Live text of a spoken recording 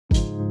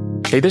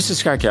Hey, this is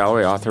Scott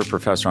Galloway, author,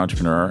 professor,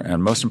 entrepreneur,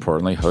 and most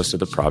importantly, host of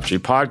the Prop G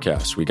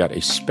podcast. We got a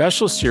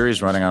special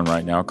series running on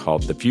right now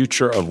called The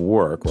Future of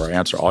Work, where I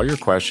answer all your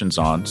questions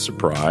on,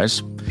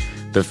 surprise,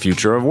 the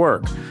future of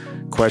work.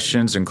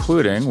 Questions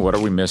including, what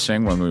are we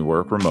missing when we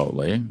work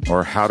remotely?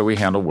 Or how do we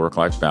handle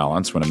work-life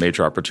balance when a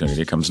major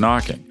opportunity comes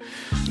knocking?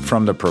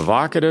 From the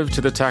provocative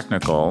to the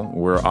technical,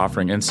 we're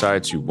offering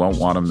insights you won't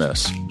want to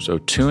miss. So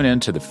tune in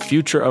to The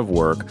Future of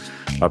Work,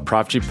 a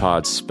Prop G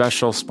Pod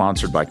special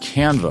sponsored by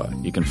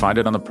Canva. You can find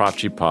it on the Prop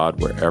G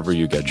Pod wherever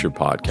you get your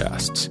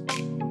podcasts.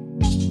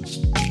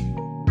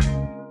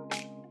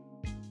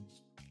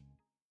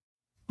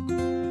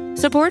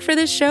 Support for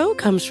this show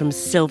comes from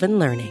Sylvan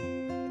Learning.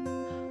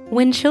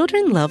 When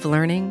children love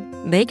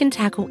learning, they can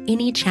tackle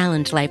any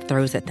challenge life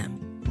throws at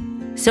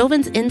them.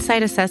 Sylvan's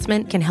Insight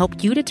Assessment can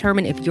help you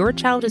determine if your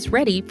child is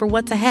ready for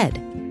what's ahead.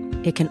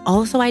 It can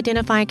also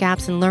identify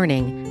gaps in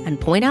learning and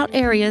point out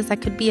areas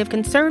that could be of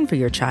concern for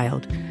your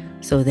child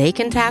so they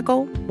can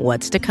tackle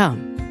what's to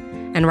come.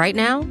 And right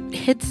now,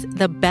 it's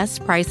the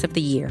best price of the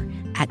year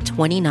at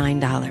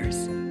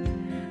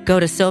 $29. Go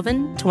to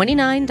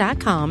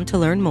sylvan29.com to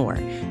learn more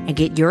and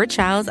get your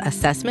child's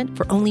assessment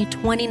for only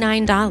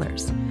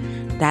 $29.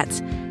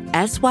 That's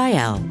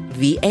SYLVAN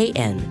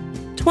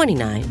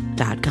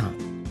 29.com.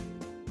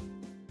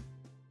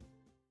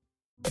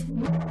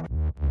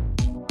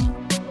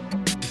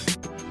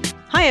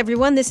 Hi,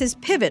 everyone. This is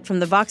Pivot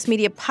from the Vox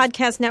Media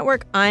Podcast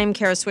Network. I'm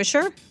Kara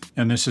Swisher.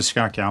 And this is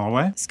Scott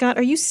Galloway. Scott,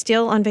 are you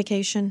still on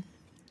vacation?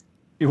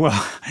 Well,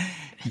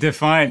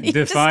 define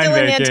still vacation.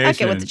 In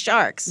Nantucket with the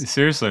sharks.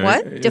 Seriously.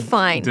 What?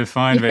 Define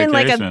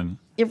vacation.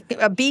 You're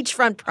a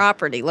beachfront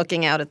property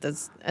looking out at the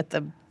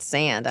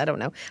sand. I don't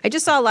know. I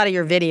just saw a lot of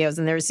your videos,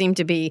 and there seemed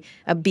to be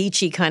a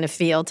beachy kind of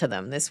feel to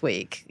them this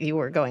week. You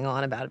were going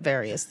on about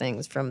various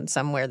things from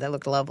somewhere that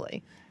looked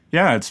lovely.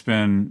 Yeah, it's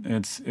been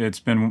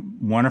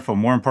wonderful.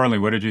 More importantly,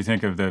 what did you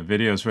think of the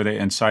videos? Were they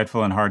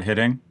insightful and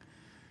hard-hitting?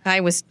 I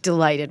was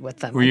delighted with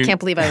them. I can't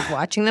believe I was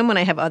watching them when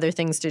I have other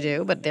things to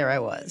do, but there I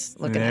was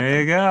looking at them.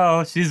 There you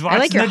go. She's watching I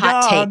like your the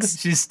hot dog. takes.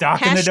 She's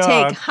stalking the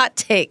dog. Hot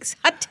takes.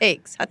 Yeah,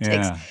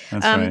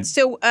 that's right.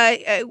 So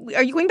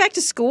are you going back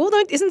to school?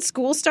 Isn't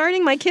school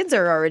starting? My kids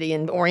are already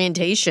in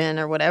orientation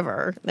or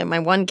whatever. My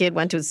one kid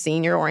went to a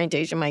senior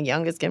orientation. My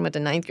youngest kid went to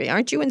ninth grade.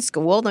 Aren't you in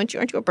school? Aren't you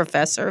a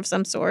professor of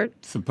some sort?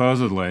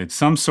 Supposedly.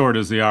 Some sort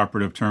is the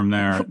operative term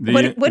there.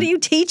 What are you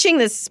teaching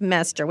this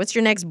semester? What's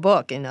your next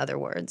book, in other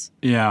words?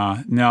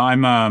 Yeah. No,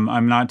 I'm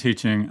not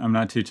teaching. I'm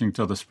not teaching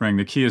till the spring.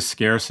 The key is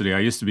scarcity. I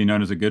used to be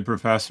known as a good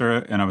professor,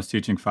 and I was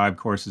teaching 5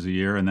 courses a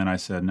year. And then I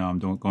said, no, I'm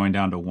going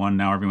down to 1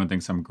 now. Everyone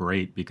thinks I'm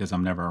great because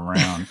I'm never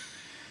around.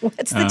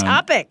 What's the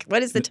topic?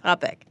 What is the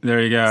topic? There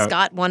you go.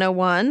 Scott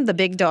 101, the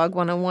Big Dog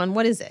 101.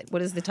 What is it?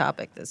 What is the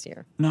topic this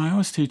year? No, I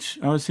always teach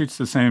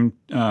the same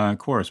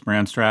course,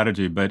 brand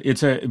strategy. But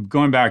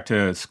going back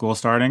to school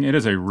starting. It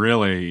is a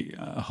really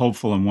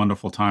hopeful and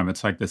wonderful time.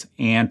 It's like this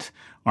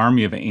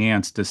army of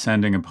ants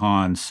descending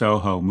upon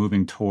Soho,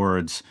 moving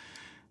towards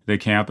the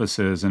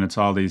campuses, and it's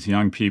all these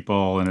young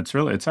people, and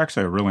it's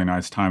actually a really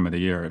nice time of the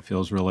year. It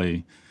feels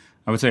really,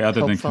 I would say,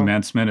 other than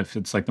commencement,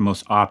 it's like the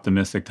most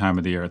optimistic time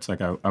of the year. It's like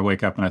I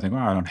wake up and I think,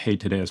 wow, I don't hate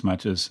today as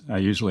much as I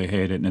usually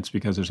hate it, and it's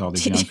because there's all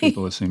these young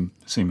people who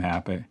seem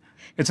happy.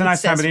 It's a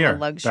nice time of the year.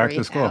 Back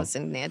to school. House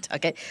in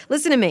Nantucket.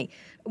 Listen to me.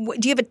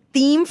 Do you have a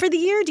theme for the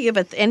year? Do you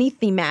have any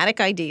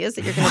thematic ideas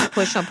that you're going to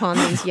push upon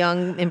these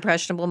young,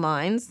 impressionable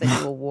minds that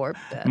you will warp?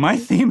 My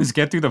theme is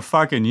get through the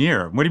fucking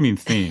year. What do you mean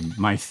theme?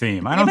 My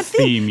theme. I don't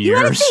theme years. You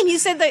had a theme. You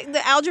said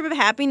the algebra of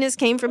happiness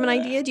came from an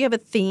idea. Do you have a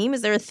theme?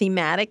 Is there a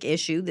thematic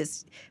issue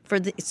for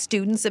the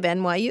students of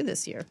NYU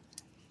this year?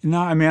 No,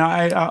 I mean,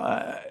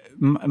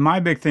 my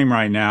big theme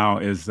right now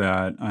is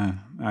that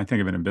I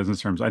think of it in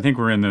business terms. I think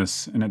we're in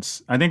this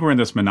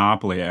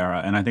monopoly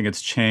era, and I think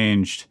it's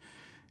changed.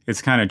 It's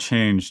kind of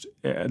changed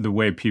the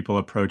way people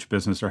approach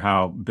business, or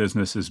how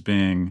business is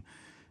being,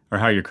 or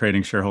how you're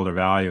creating shareholder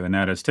value. And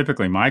that is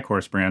typically my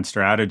course, brand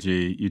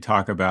strategy. You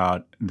talk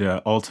about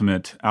the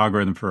ultimate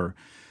algorithm for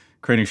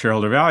creating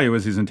shareholder value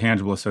is these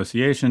intangible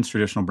associations,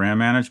 traditional brand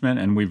management,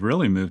 and we've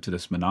really moved to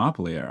this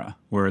monopoly era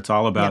where it's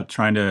all about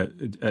trying to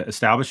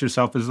establish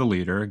yourself as a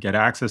leader, get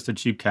access to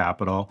cheap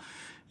capital,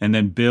 and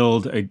then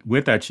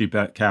with that cheap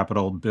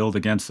capital, build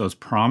against those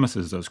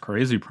promises, those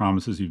crazy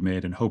promises you've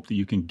made, and hope that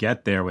you can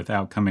get there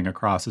without coming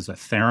across as a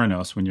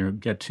Theranos when you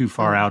get too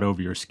far out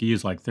over your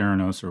skis like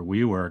Theranos or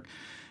WeWork,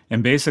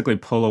 and basically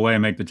pull away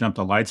and make the jump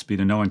to light speed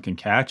and no one can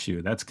catch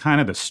you. That's kind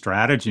of the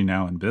strategy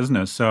now in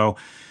business. So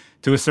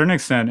to a certain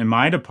extent, in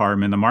my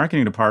department, the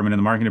marketing department, and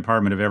the marketing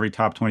department of every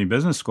top 20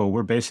 business school,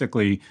 we're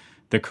basically,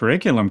 the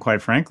curriculum,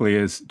 quite frankly,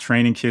 is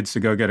training kids to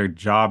go get a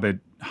job at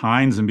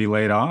Heinz and be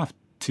laid off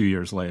 2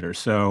 years later.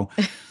 So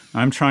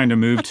I'm trying to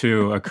move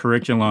to a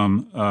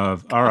curriculum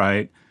of, all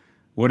right,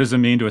 what does it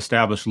mean to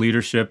establish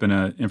leadership in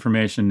an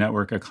information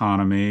network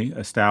economy,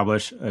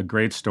 establish a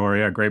great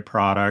story, a great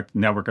product,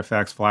 network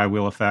effects,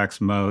 flywheel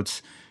effects,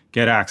 moats,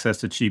 get access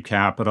to cheap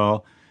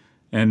capital,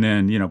 and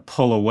then,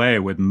 pull away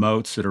with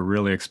moats that are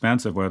really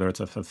expensive, whether it's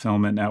a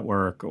fulfillment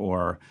network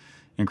or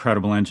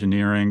incredible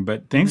engineering.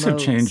 But things have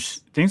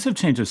changed. Things have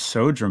changed just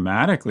so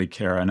dramatically,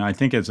 Kara. And I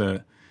think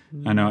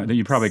I know that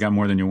you probably got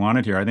more than you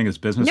wanted here. I think as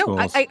business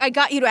schools. I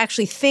got you to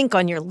actually think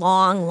on your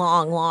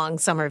long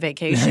summer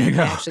vacation.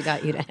 I actually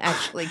got you to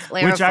actually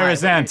clarify. Which I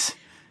resent.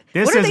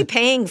 What are they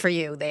paying for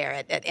you there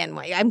at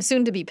NYU? I'm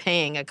soon to be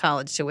paying a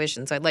college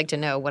tuition, so I'd like to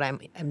know what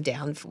I'm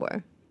down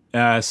for.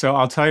 So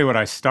I'll tell you what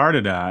I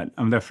started at.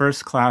 The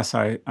first class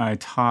I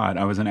taught,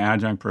 I was an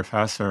adjunct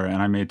professor,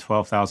 and I made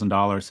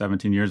 $12,000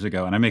 17 years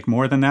ago, and I make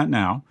more than that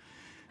now.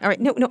 All right.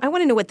 No, I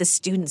want to know what the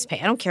students pay.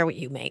 I don't care what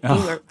you make. You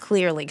are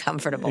clearly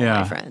comfortable,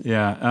 my friend.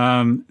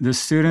 Yeah. The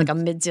student... Like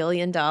 $1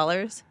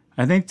 million?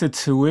 I think the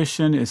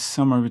tuition is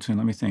somewhere between,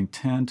 let me think,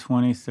 10,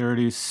 20,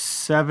 30,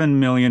 $7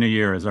 million a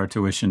year is our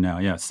tuition now.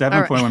 Yeah,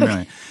 $7.1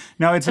 million.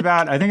 No, I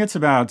think it's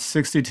about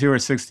 $62,000 or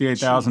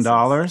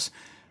 $68,000.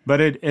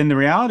 But and the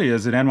reality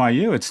is at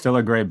NYU, it's still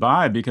a great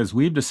buy because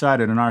we've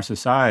decided in our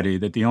society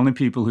that the only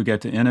people who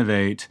get to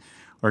innovate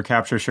or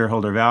capture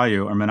shareholder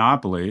value are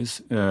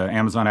monopolies,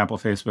 Amazon, Apple,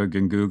 Facebook,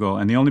 and Google.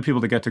 And the only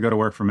people that get to go to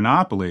work for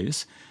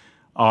monopolies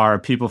are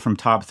people from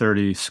top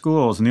 30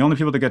 schools. And the only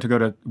people that get to go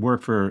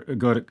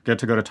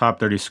to top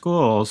 30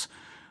 schools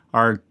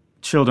are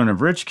children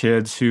of rich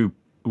kids who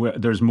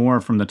there's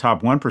more from the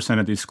top 1%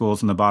 of these schools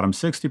than the bottom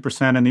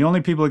 60%. And the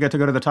only people who get to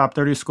go to the top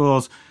 30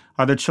 schools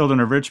are the children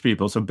of rich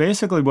people. So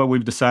basically what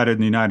we've decided in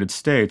the United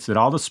States, that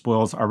all the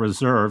spoils are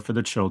reserved for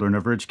the children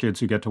of rich kids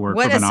who get to work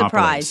for monopolies. What a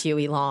surprise,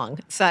 Huey Long.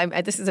 So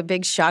this is a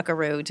big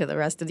shockaroo to the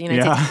rest of the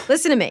United States.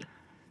 Listen to me.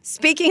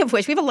 Speaking of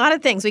which, we have a lot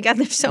of things.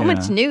 There's so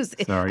much news.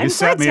 Sorry, you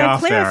set me off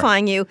there. I'm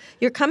clarifying you.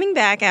 You're coming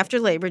back after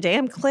Labor Day.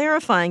 I'm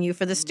clarifying you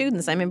for the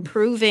students. I'm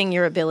improving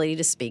your ability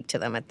to speak to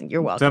them. I think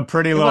you're welcome. It's a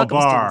pretty low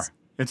bar.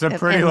 It's a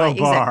pretty low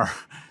bar.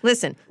 Exactly.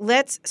 Listen,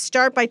 let's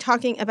start by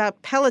talking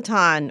about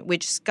Peloton,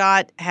 which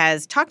Scott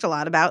has talked a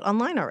lot about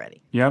online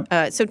already.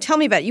 Yep. So tell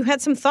me about it. You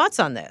had some thoughts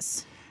on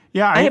this.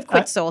 Yeah, I have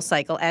quit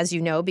SoulCycle, as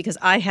you know, because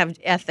I have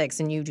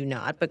ethics and you do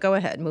not. But go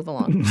ahead, move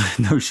along.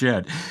 No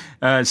shit.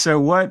 So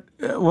what?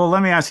 Well,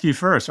 let me ask you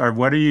first.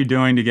 What are you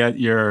doing to get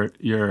your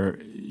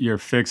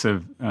fix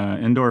of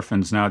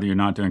endorphins now that you're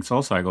not doing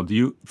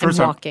SoulCycle?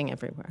 I'm walking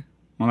everywhere.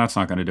 Well, that's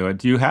not going to do it.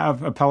 Do you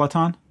have a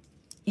Peloton?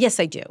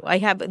 Yes, I do. I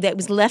have. That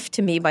was left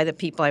to me by the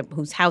people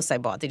whose house I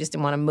bought. They just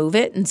didn't want to move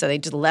it, and so they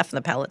just left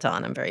the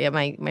Peloton.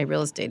 My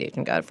real estate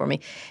agent got it for me,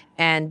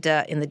 and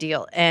in the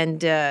deal,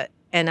 and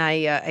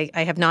I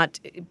have not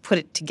put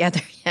it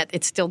together yet.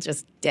 It's still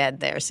just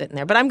dead there, sitting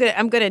there. But I'm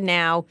gonna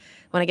now,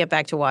 when I get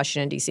back to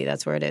Washington D.C.,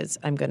 that's where it is.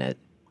 I'm gonna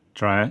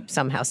try it.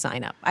 Somehow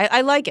sign up.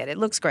 I like it. It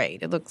looks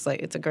great. It looks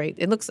like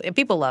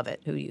people love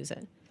it who use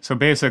it. So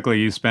basically,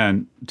 you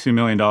spent $2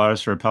 million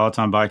for a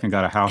Peloton bike and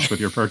got a house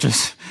with your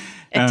purchase.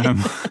 I did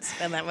not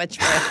spend that much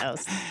for a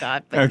house,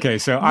 Scott. But okay,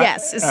 so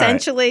yes,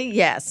 essentially,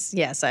 right.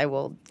 yes, I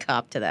will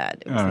cop to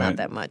that. It was not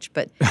that much,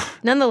 but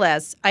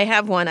nonetheless, I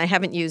have one. I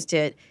haven't used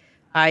it.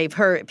 I've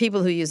heard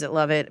people who use it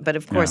love it, but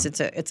of course, it's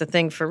a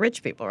thing for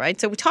rich people,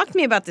 right? So talk to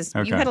me about this.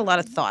 Okay. You had a lot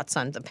of thoughts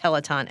on the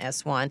Peloton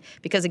S1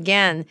 because,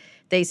 again,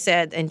 they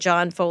said in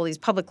John Foley's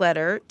public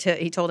letter,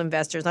 he told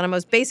investors, on a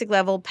most basic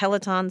level,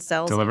 Peloton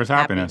delivers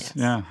happiness.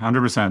 Yeah,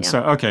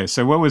 100%. Yeah.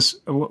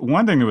 So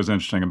one thing that was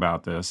interesting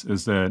about this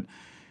is that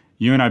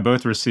you and I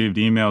both received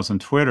emails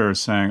and Twitter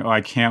saying, I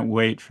can't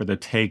wait for the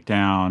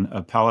takedown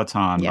of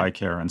Peloton by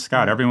Kara and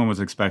Scott. Everyone was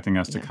expecting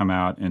us to come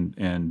out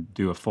and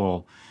do a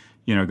full,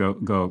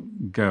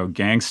 go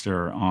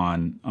gangster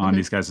on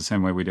these guys the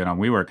same way we did on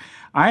WeWork.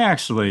 I have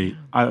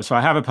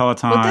a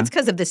Peloton. Well, that's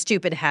because of the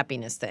stupid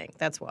happiness thing.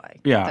 That's why.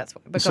 Yeah. That's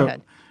why. But go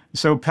ahead.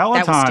 So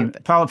Peloton,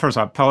 first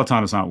off,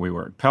 Peloton is not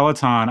WeWork.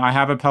 Peloton, I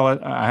have a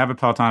Peloton.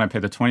 I pay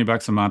the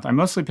 $20 a month. I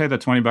mostly pay the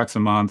 $20 a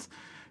month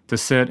to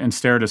sit and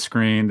stare at a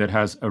screen that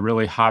has a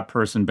really hot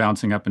person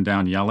bouncing up and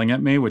down yelling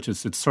at me,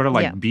 it's sort of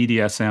like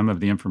BDSM of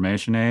the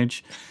information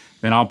age.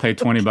 Then I'll pay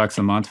 $20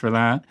 a month for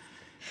that.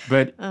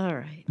 But all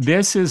right.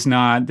 This is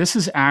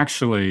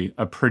actually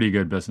a pretty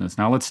good business.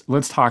 Now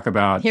let's talk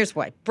about. Here's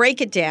why. Break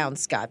it down,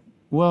 Scott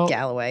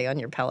Galloway, on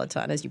your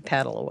Peloton as you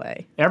pedal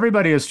away.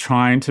 Everybody is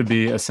trying to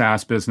be a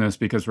SaaS business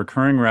because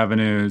recurring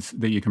revenues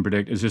that you can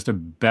predict is just a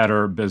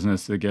better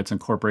business that gets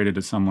incorporated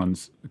to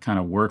someone's kind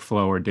of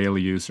workflow or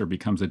daily use or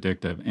becomes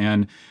addictive.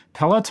 And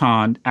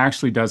Peloton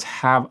actually does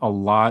have a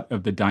lot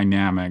of the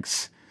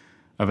dynamics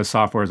of a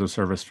software as a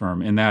service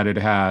firm in that it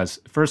has,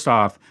 first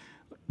off,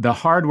 the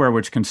hardware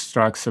which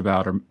comprises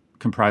about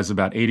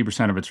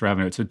 80% of its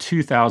revenue. It's a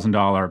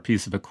 $2,000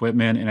 piece of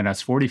equipment, and it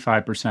has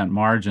 45%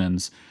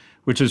 margins,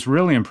 which is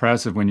really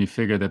impressive when you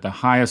figure that the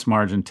highest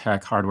margin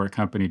tech hardware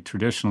company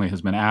traditionally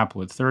has been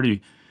Apple at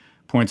 30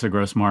 points of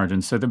gross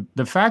margin. So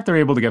the fact they're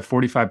able to get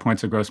 45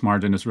 points of gross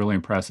margin is really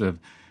impressive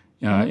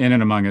in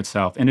and among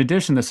itself. In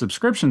addition, the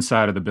subscription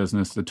side of the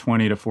business, the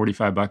 $20 to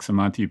 $45 a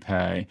month you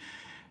pay,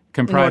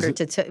 comprises...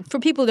 In order for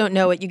people who don't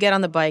know it, you get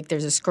on the bike,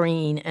 there's a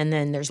screen, and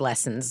then there's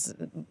lessons.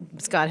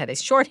 Scott had a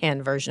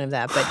shorthand version of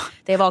that, but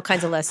they have all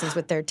kinds of lessons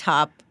with their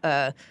top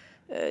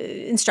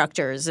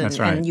instructors, and, That's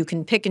right. and you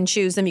can pick and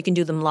choose them. You can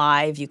do them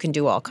live. You can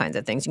do all kinds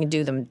of things. You can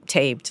do them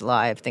taped,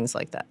 live, things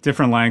like that.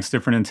 Different lengths,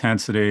 different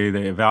intensity.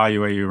 They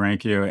evaluate you,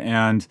 rank you.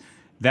 And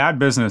that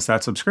business,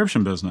 that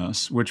subscription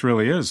business, which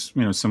really is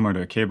similar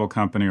to a cable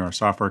company or a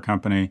software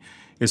company,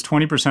 is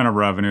 20% of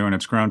revenue, and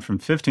it's grown from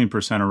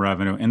 15% of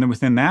revenue. And then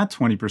within that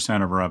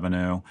 20% of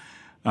revenue,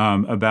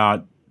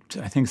 about,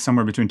 I think,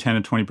 somewhere between 10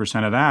 and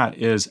 20% of that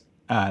is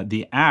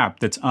the app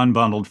that's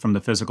unbundled from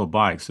the physical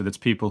bike. So that's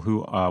people who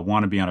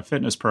want to be on a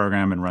fitness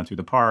program and run through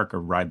the park or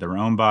ride their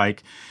own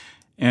bike.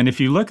 And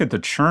if you look at the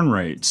churn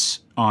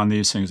rates on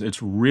these things,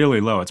 it's really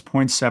low. It's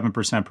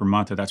 0.7% per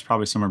month. That's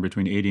probably somewhere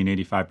between 80 and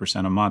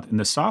 85% a month. And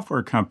the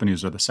software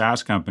companies or the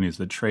SaaS companies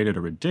that trade at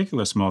a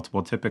ridiculous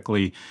multiple,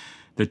 typically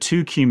the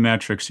two key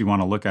metrics you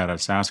want to look at a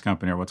SaaS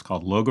company are what's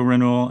called logo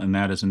renewal, and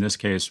that is, in this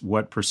case,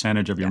 what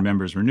percentage of your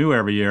members renew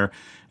every year,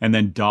 and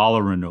then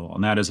dollar renewal.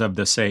 And that is of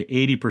the, say,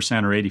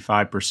 80% or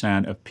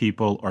 85% of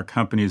people or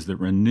companies that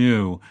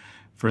renew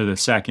for the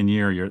second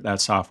year that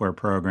software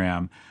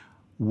program.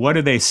 What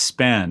do they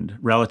spend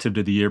relative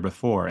to the year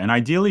before? And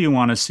ideally, you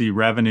want to see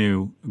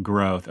revenue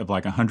growth of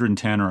like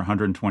 110 or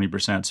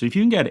 120%. So if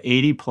you can get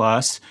 80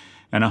 plus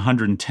and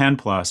 110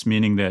 plus,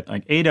 meaning that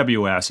like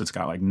AWS, it's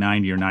got like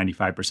 90 or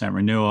 95%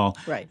 renewal,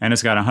 right, and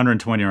it's got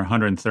 120 or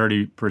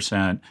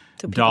 130%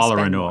 dollar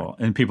renewal, more.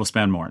 And people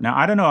spend more. Now,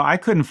 I don't know, I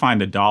couldn't find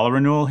the dollar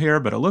renewal here,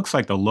 but it looks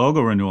like the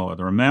logo renewal or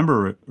the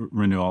remember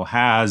renewal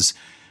has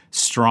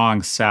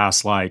strong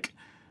SaaS-like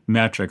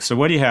metrics. So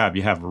what do you have?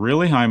 You have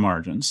really high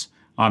margins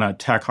on a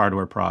tech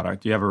hardware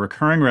product. You have a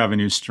recurring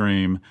revenue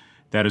stream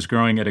that is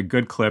growing at a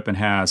good clip and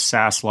has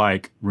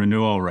SaaS-like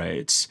renewal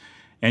rates.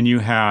 And you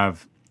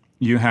have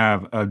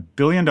 $1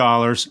 billion,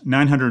 $910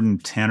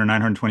 or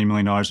 $920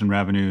 million in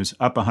revenues,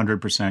 up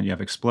 100%. You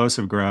have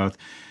explosive growth.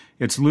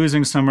 It's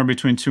losing somewhere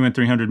between $200 and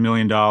 $300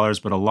 million,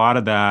 but a lot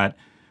of that,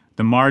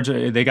 the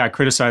margin, they got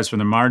criticized for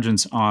the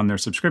margins on their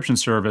subscription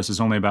service is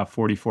only about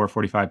 44,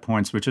 45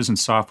 points, which isn't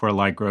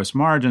software-like gross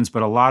margins,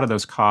 but a lot of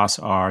those costs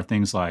are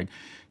things like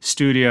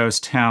studios,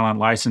 talent,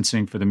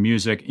 licensing for the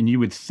music, and you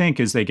would think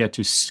as they get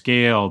to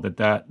scale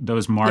that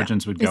those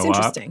margins would go up. It's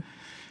interesting.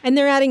 And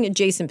they're adding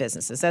adjacent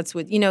businesses. That's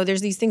what,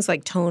 there's these things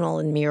like Tonal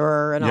and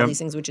Mirror and all these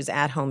things, which is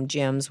at-home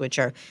gyms, which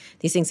are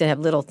these things that have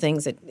little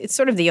things that, it's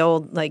sort of the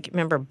old, like,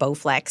 remember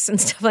Bowflex and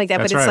stuff like that,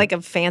 That's but it's right. like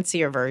a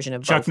fancier version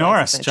of Chuck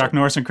Bowflex. Chuck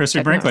Norris and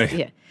Chrissy Brinkley. Norris,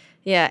 yeah.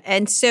 Yeah,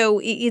 and so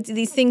it's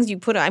these things you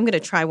put. I'm going to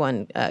try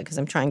one because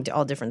I'm trying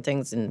all different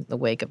things in the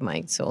wake of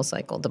my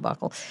SoulCycle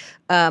debacle,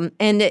 and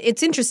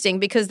it's interesting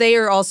because they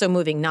are also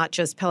moving. Not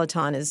just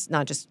Peloton is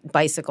not just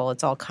bicycle;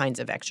 it's all kinds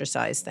of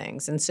exercise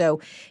things, and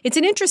so it's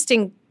an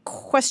interesting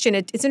question.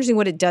 It's interesting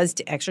what it does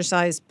to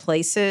exercise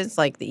places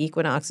like the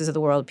Equinoxes of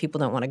the world. People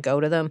don't want to go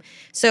to them,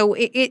 so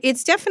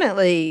it's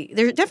definitely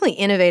there are definitely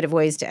innovative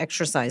ways to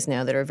exercise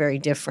now that are very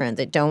different.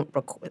 That don't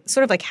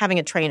sort of like having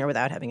a trainer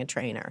without having a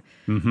trainer,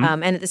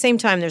 and at the same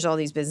time, there's all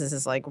these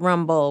businesses like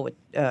Rumble,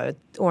 with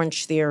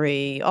Orange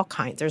Theory, all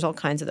kinds. There's all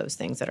kinds of those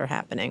things that are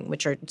happening,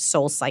 which are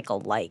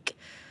SoulCycle like.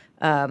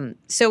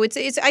 So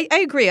I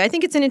agree. I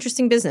think it's an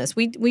interesting business.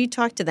 We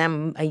talked to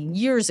them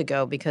years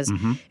ago because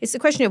it's the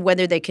question of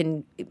whether they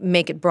can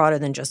make it broader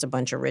than just a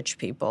bunch of rich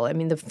people. I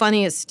mean, the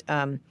funniest.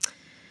 I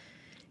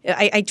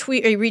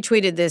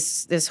retweeted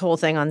this whole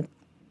thing on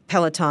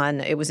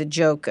Peloton. It was a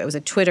joke. It was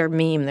a Twitter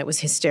meme that was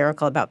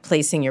hysterical about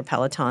placing your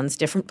Pelotons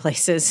different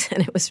places,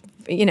 and it was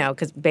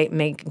because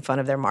making fun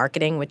of their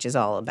marketing, which is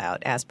all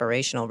about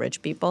aspirational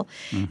rich people,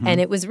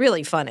 and it was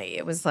really funny.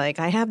 It was like,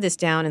 I have this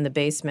down in the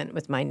basement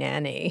with my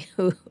nanny,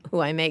 who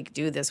I make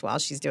do this while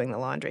she's doing the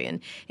laundry, and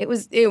it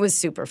was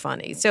super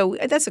funny. So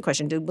that's the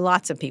question: do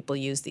lots of people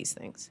use these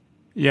things?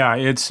 Yeah,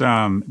 it's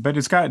but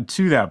it's got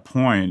to that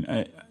point.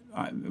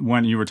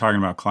 When you were talking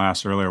about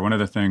class earlier, one of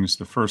the things,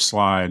 the first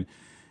slide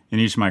in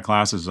each of my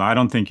classes, I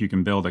don't think you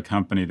can build a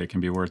company that can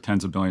be worth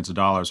tens of billions of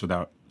dollars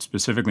without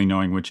specifically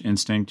knowing which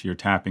instinct you're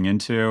tapping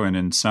into. And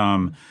in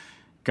some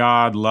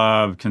God,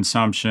 love,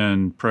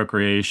 consumption,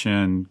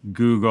 procreation,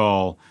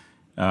 Google,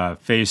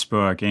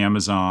 Facebook,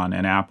 Amazon,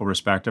 and Apple,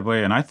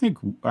 respectively. And I think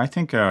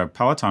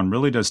Peloton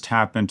really does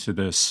tap into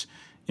this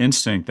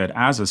instinct that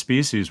as a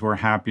species, we're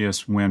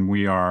happiest when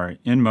we are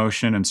in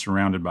motion and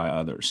surrounded by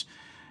others.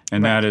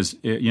 And that is,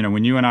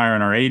 when you and I are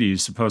in our 80s,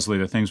 supposedly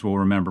the things we'll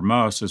remember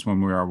most is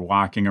when we are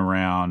walking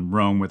around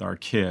Rome with our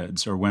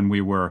kids, or when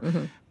we were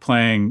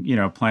playing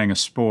a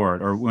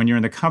sport, or when you're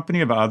in the company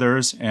of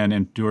others and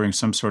enduring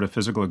some sort of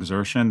physical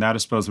exertion. That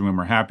is supposedly when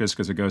we're happiest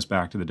because it goes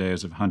back to the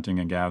days of hunting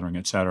and gathering,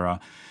 et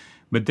cetera.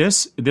 But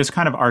this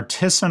kind of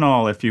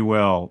artisanal, if you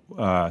will,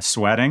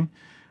 sweating,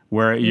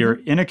 where you're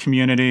in a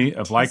community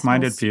of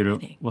like-minded people.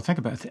 Well, think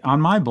about it.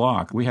 On my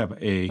block, we have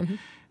a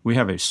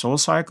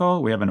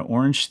SoulCycle, we have an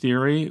Orange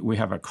Theory, we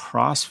have a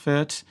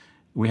CrossFit,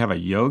 we have a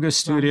yoga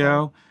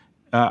studio.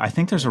 I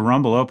think there's a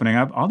Rumble opening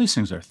up. All these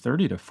things are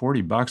 $30 to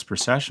 $40 per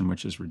session,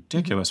 which is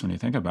ridiculous when you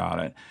think about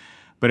it.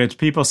 But it's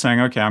people saying,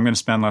 okay, I'm going to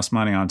spend less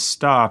money on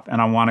stuff,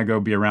 and I want to go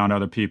be around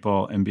other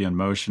people and be in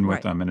motion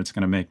with them, and it's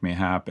going to make me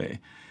happy.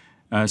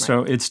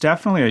 So it's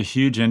definitely a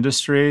huge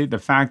industry. The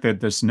fact that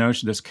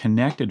this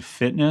connected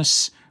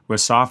fitness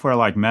with software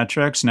like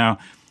metrics. Now,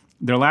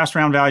 their last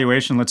round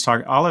valuation, let's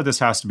talk, all of this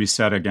has to be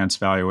set against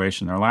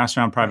valuation. Their last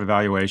round private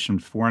valuation,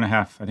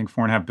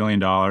 $4.5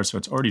 billion. So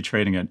it's already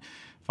trading at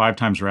 5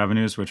 times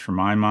revenues, which for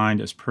my mind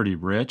is pretty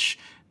rich.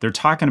 They're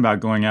talking about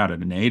going out at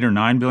an $8 or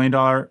 $9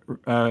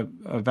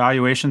 billion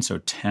valuation, so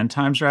 10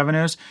 times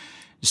revenues.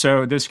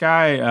 So this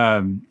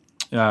guy,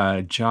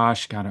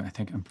 Josh, I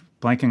think I'm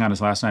blanking on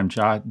his last name,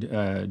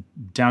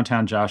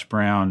 Downtown Josh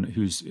Brown,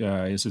 who's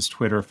is his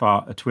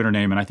Twitter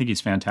name, and I think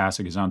he's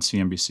fantastic. He's on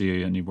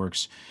CNBC, and he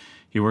works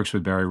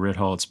with Barry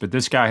Ritholtz. But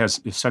this guy is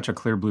such a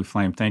clear blue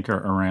flame thinker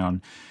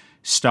around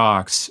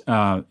stocks.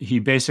 He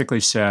basically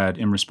said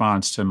in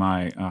response to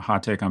my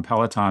hot take on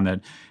Peloton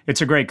that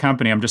it's a great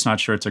company. I'm just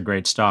not sure it's a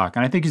great stock.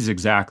 And I think he's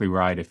exactly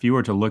right. If you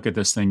were to look at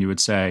this thing, you would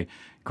say,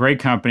 great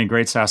company,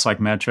 great SaaS-like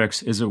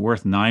metrics. Is it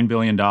worth $9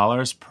 billion?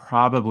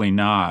 Probably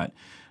not.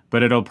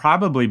 But it'll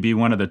probably be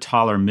one of the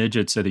taller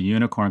midgets of the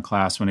unicorn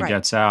class when it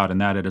gets out, and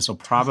that it'll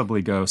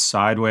probably go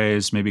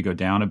sideways, maybe go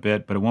down a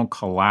bit, but it won't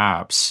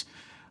collapse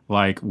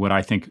like what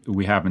I think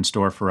we have in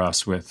store for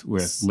us with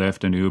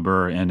Lyft and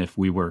Uber, and if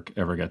WeWork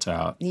ever gets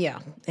out. Yeah,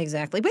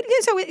 exactly. But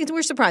so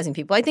we're surprising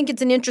people. I think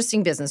it's an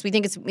interesting business. We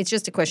think it's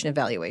just a question of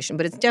valuation,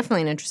 but it's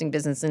definitely an interesting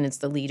business, and it's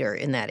the leader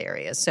in that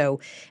area. So,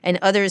 and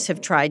others have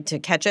tried to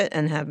catch it,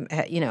 and have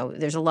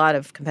there's a lot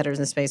of competitors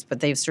in the space, but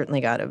they've certainly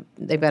got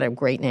a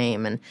great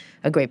name and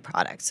a great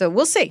product. So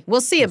we'll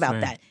see about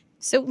that.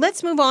 So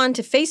let's move on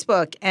to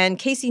Facebook and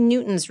Casey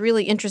Newton's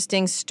really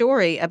interesting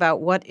story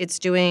about what it's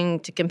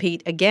doing to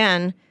compete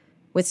again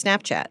with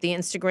Snapchat. The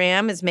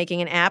Instagram is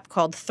making an app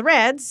called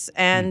Threads,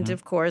 and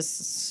of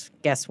course,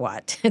 guess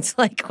what? It's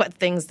like what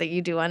things that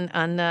you do on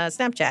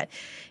Snapchat.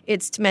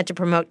 It's meant to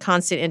promote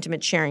constant,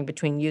 intimate sharing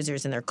between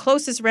users and their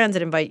closest friends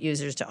and invite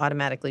users to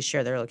automatically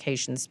share their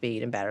location,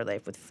 speed, and battery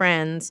life with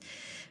friends.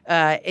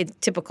 It's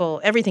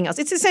typical everything else.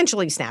 It's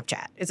essentially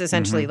Snapchat. It's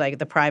essentially like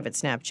the private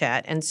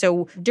Snapchat. And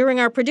so during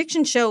our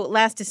prediction show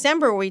last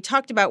December, where we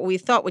talked about what we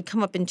thought would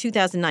come up in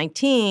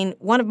 2019,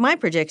 one of my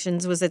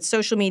predictions was that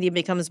social media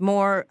becomes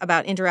more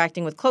about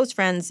interacting with close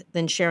friends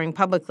than sharing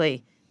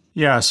publicly.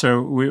 Yeah,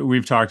 so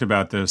we've talked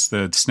about this,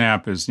 that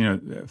Snap is,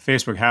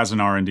 Facebook has an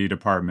R&D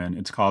department.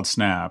 It's called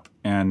Snap,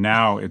 and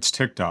now it's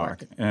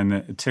TikTok.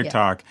 And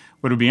TikTok,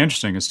 what would be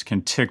interesting is,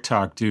 can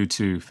TikTok do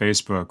to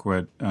Facebook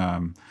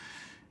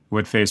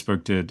what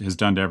Facebook has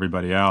done to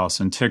everybody else?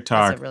 And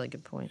TikTok— That's a really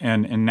good point.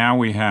 And now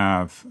we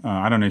have,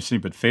 I don't know if you see,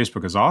 but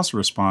Facebook has also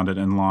responded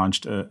and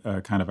launched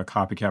a kind of a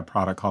copycat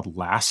product called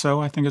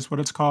Lasso, I think is what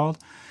it's called,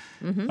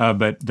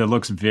 but that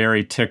looks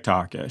very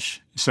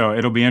TikTok-ish. So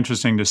it'll be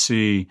interesting to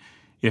see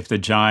if the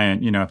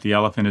giant, if the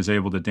elephant is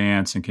able to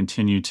dance and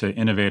continue to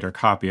innovate or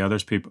copy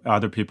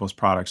other people's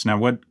products. Now,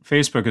 what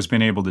Facebook has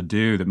been able to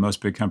do that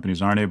most big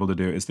companies aren't able to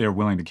do is they're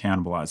willing to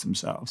cannibalize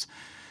themselves.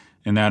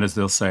 And that is,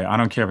 they'll say, I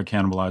don't care if it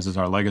cannibalizes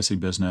our legacy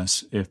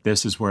business. If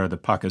this is where the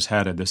puck is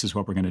headed, this is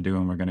what we're going to do,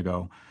 and we're going to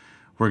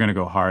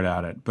go hard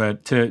at it.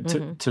 But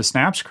to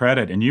Snap's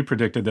credit, and you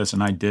predicted this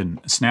and I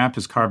didn't, Snap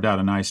has carved out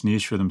a nice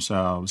niche for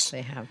themselves.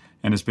 They have.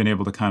 And has been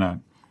able to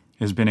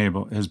has been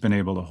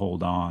able to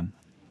hold on.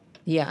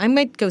 Yeah, I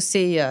might go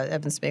see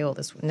Evan Spiegel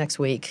next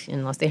week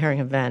they're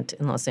having an event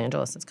in Los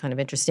Angeles. It's kind of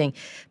interesting.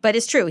 But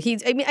it's true.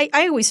 I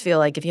always feel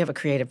like if you have a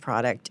creative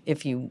product,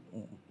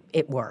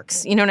 it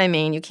works. You know what I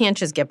mean? You can't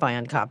just get by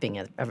on copying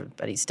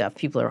everybody's stuff.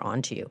 People are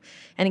onto you.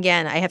 And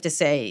again, I have to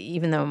say,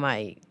 even though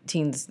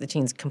the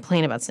teens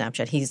complain about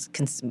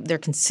Snapchat, they're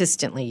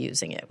consistently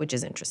using it, which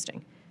is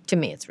interesting. To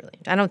me, it's really—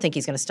 I don't think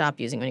he's going to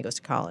stop using it when he goes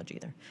to college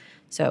either.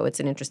 So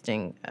it's an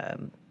interesting—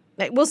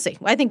 we'll see.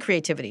 I think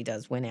creativity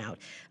does win out.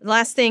 The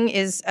last thing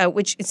is,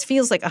 which it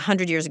feels like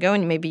 100 years ago,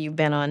 and maybe you've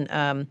been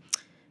on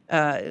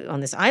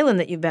this island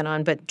that you've been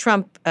on, but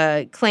Trump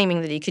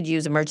claiming that he could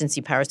use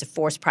emergency powers to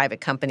force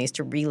private companies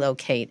to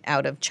relocate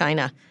out of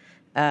China.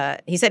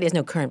 He said he has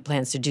no current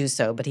plans to do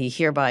so, but he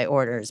hereby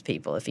orders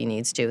people if he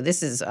needs to.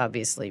 This is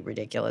obviously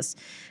ridiculous.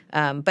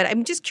 But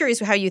I'm just curious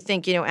how you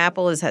think,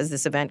 Apple has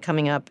this event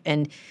coming up,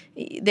 and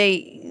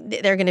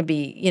they're going to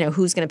be,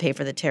 who's going to pay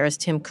for the tariffs?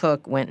 Tim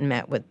Cook went and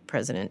met with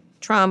President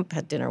Trump,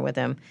 had dinner with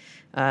him.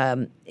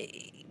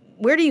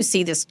 Where do you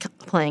see this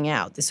playing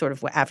out, this sort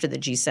of after the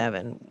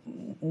G7,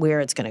 where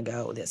it's going to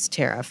go, this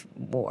tariff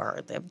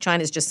war?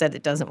 China's just said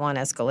it doesn't want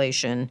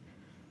escalation.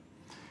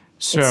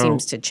 So, it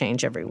seems to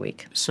change every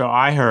week. So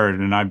I heard,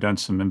 and I've done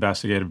some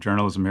investigative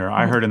journalism here,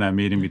 I heard in that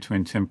meeting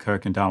between Tim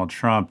Cook and Donald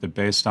Trump that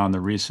based on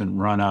the recent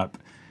run-up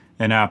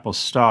in Apple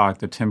stock,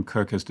 that Tim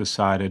Cook has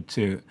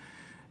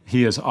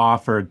he has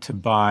offered to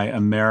buy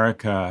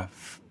America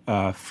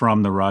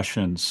from the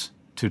Russians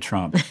to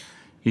Trump.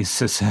 He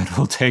said,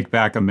 we'll take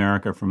back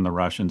America from the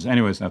Russians.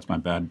 Anyways, that's my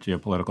bad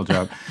geopolitical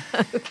joke.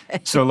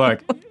 Okay. So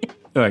look,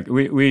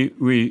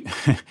 we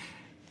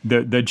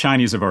the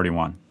Chinese have already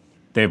won.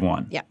 They've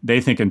won. Yeah. They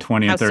think in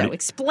 20 and 30. How so?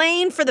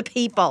 Explain for the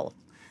people.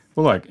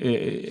 Well, look,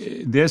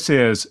 this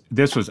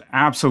was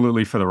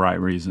absolutely for the right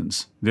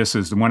reasons. This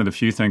is one of the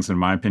few things, in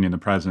my opinion, the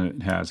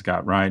president has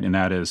got right, and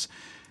that is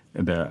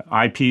the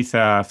IP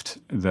theft,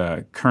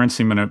 the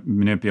currency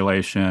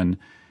manipulation.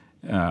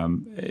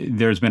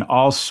 There's been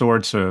all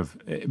sorts of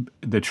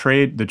the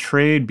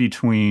trade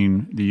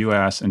between the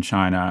U.S. and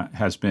China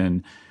has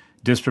been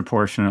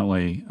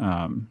disproportionately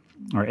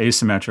or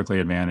asymmetrically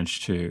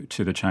advantaged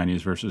to the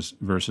Chinese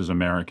versus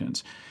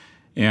Americans.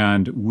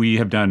 And we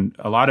have done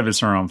a lot of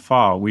it's our own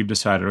fault. We've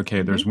decided,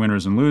 okay, there's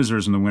winners and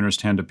losers, and the winners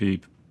tend to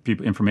be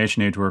people,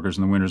 information age workers,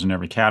 and the winners in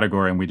every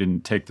category. And we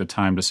didn't take the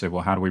time to say,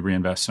 well, how do we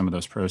reinvest some of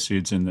those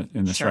proceeds in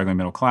the struggling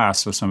middle class?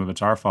 So some of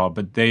it's our fault,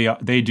 but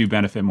they do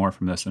benefit more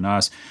from this than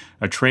us.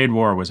 A trade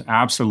war was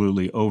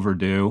absolutely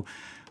overdue,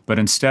 but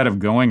instead of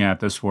going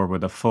at this war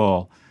with the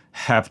full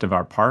heft of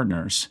our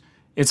partners,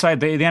 it's like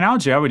the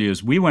analogy I would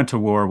use. We went to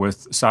war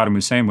with Saddam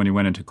Hussein when he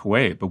went into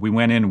Kuwait, but we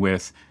went in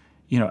with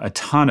a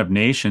ton of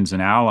nations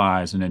and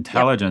allies and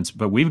intelligence,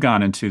 but we've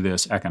gone into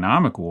this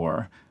economic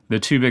war. The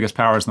two biggest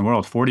powers in the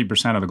world,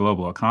 40% of the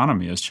global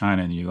economy is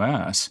China and the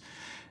U.S.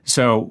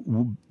 So,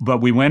 but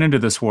we went into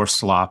this war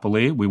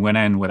sloppily. We went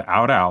in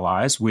without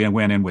allies. We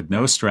went in with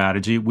no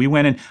strategy. We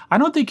went in, I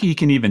don't think he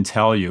can even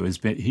tell you,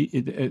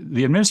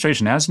 the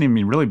administration hasn't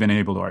even really been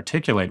able to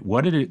articulate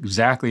what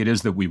exactly it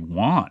is that we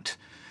want.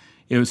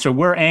 So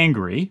we're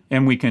angry,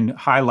 and we can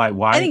highlight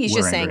why we're angry. I think he's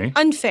just saying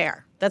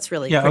unfair. That's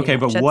really okay,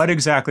 much. But what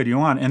exactly do you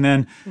want? And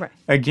then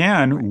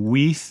again,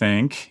 we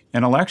think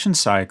in election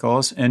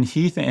cycles, and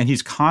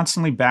he's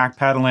constantly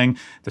backpedaling.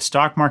 The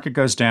stock market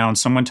goes down.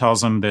 Someone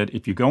tells him that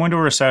if you go into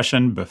a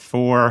recession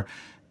before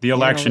the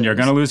election, you're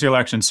going to lose the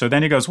election. So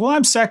then he goes, well,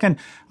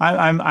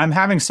 I'm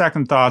having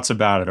second thoughts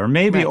about it. Or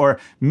maybe, or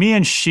me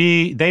and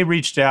they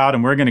reached out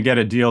and we're going to get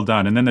a deal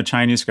done. And then the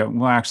Chinese go,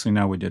 well, actually,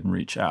 no, we didn't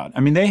reach out.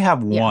 I mean, they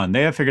have won.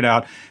 They have figured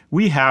out,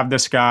 we have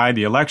this guy,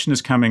 the election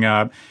is coming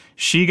up.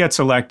 She gets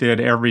elected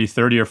every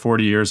 30 or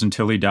 40 years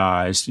until he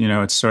dies.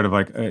 It's sort of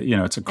like,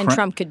 it's a... And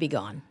Trump could be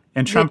gone.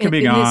 And Trump could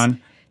be gone.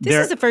 This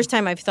is the first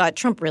time I've thought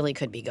Trump really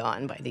could be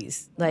gone by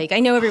these. Like, I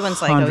know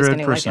everyone's like, oh, he's going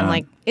to elect him. I'm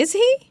like, is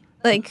he?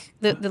 Like,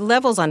 the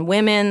levels on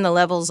women, the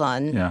levels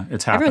on... Yeah,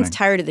 it's happening. Everyone's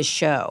tired of the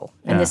show,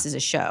 and this is a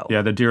show.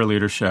 Yeah, the Dear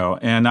Leader show.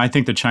 And I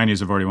think the Chinese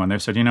have already won. They've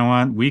said, you know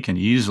what? We can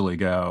easily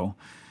go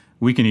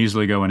in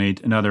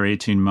another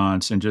 18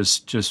 months and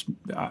just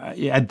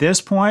at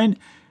this point...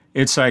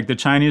 It's like the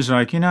Chinese are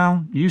like,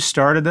 you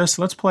started this.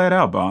 Let's play it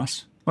out,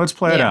 boss. Let's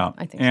play it out.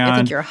 I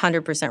think you're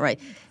 100% right.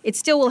 It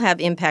still will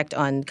have impact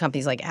on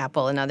companies like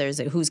Apple and others.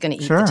 Who's going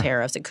to eat the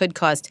tariffs? It could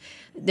cost.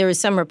 There are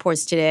some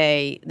reports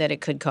today that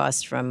it could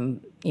cost from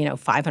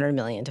 $500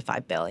 million to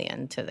 $5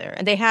 billion to their.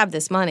 And they have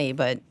this money,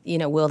 but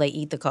will they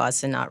eat the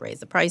costs and not raise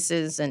the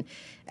prices? And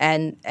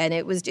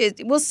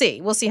we'll see.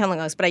 We'll see how long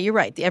it goes. But you're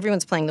right.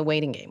 Everyone's playing the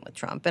waiting game with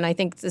Trump, and I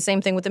think it's the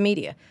same thing with the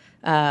media.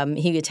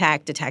 He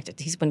attacked.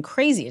 He's been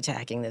crazy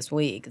attacking this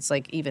week. It's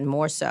like even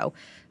more so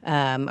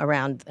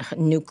around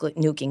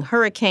nuking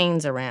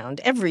hurricanes,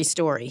 around every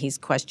story he's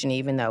questioned,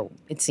 even though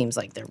it seems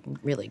like they're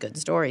really good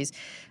stories.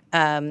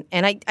 And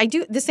I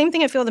do the same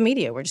thing I feel with the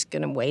media. We're just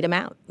going to wait him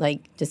out,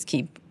 like just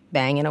keep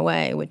banging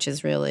away, which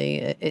is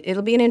really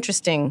it'll be an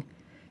interesting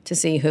to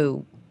see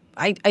who.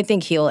 I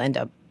think he'll end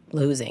up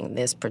losing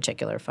this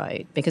particular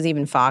fight because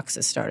even Fox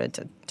has started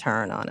to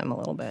turn on him a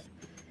little bit.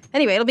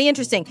 Anyway, it'll be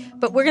interesting.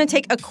 But we're going to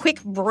take a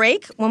quick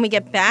break. When we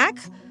get back,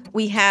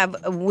 we have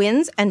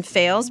wins and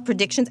fails,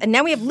 predictions. And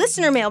now we have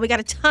listener mail. We got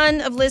a ton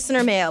of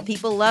listener mail.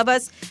 People love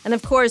us. And,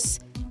 of course,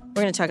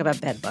 we're going to talk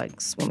about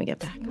bedbugs when we get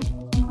back.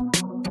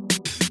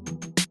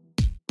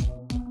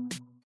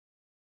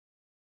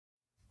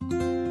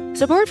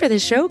 Support for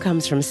this show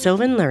comes from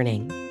Sylvan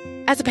Learning.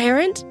 As a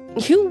parent,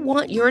 you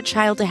want your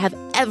child to have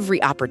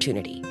every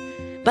opportunity.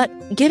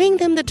 But giving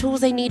them the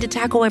tools they need to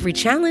tackle every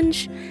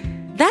challenge,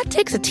 that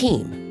takes a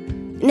team.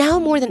 Now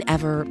more than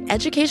ever,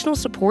 educational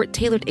support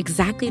tailored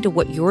exactly to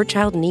what your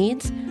child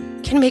needs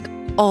can make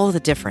all the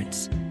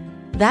difference.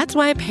 That's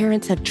why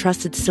parents have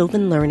trusted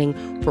Sylvan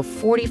Learning for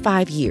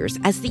 45 years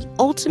as the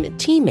ultimate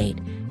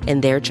teammate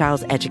in their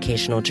child's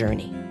educational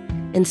journey,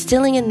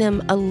 instilling in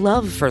them a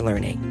love for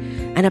learning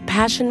and a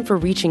passion for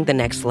reaching the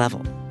next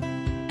level.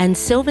 And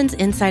Sylvan's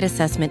Insight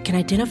Assessment can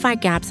identify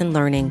gaps in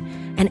learning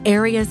and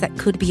areas that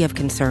could be of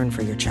concern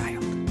for your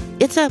child.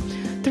 It's a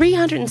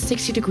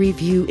 360-degree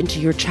view into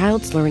your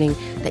child's learning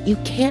that you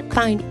can't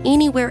find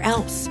anywhere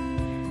else,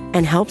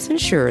 and helps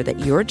ensure that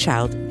your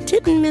child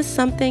didn't miss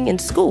something in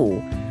school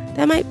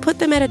that might put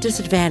them at a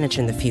disadvantage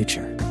in the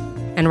future.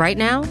 And right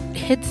now,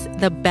 it's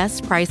the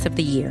best price of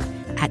the year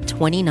at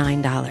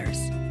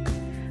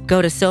 $29.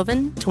 Go to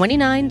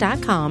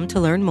sylvan29.com to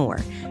learn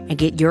more and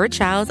get your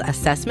child's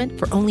assessment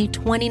for only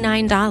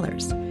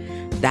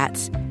 $29.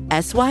 That's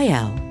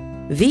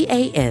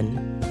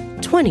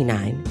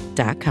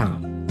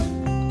SYLVAN29.com.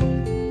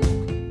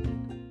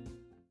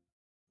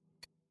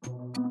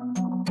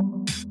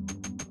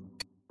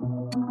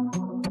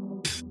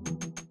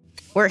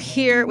 We're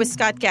here with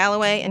Scott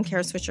Galloway and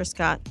Kara Swisher.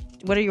 Scott,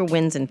 what are your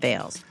wins and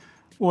fails?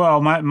 Well,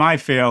 my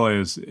fail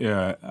is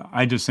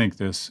I just think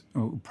this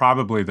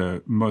probably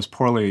the most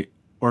poorly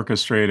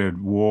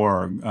orchestrated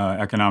war,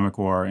 economic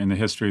war in the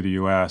history of the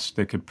U.S.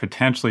 that could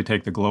potentially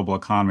take the global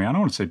economy. I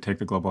don't want to say take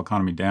the global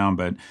economy down,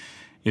 but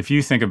if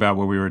you think about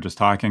what we were just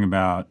talking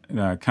about,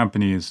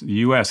 companies, the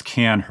U.S.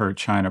 can hurt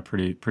China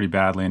pretty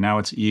badly. And now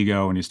it's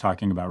ego, and he's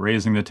talking about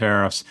raising the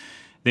tariffs.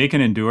 They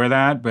can endure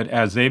that, but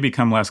as they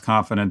become less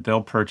confident,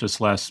 they'll purchase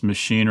less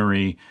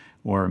machinery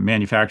or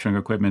manufacturing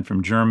equipment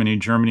from Germany.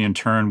 Germany, in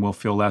turn, will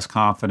feel less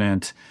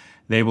confident.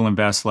 They will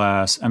invest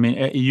less. I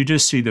mean, you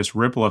just see this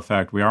ripple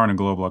effect. We are in a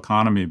global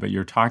economy, but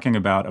you're talking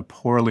about a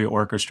poorly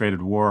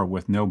orchestrated war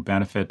with no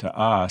benefit to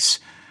us,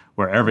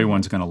 where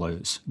everyone's going to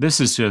lose. This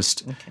is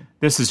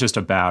just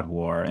a bad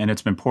war, and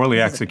it's been poorly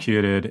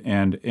executed.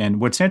 And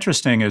what's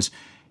interesting is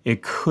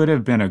it could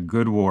have been a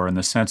good war in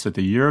the sense that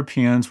the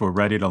Europeans were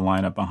ready to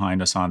line up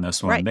behind us on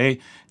this one. Right.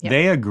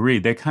 They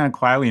agreed. They kind of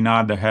quietly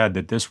nodded their head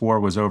that this war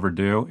was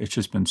overdue. It's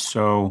just been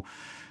so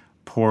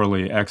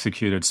poorly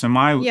executed. So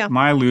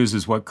my lose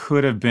is what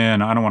could have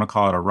been, I don't want to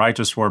call it a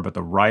righteous war, but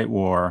the right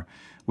war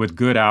with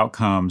good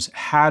outcomes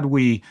had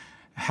we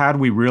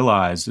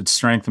realized its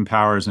strength and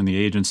powers in the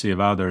agency of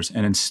others,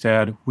 and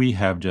instead we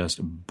have just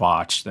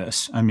botched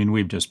this. I mean,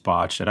 we've just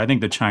botched it. I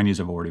think the Chinese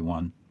have already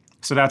won.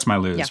 So that's my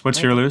lose. Yeah,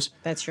 What's your lose?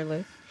 That's your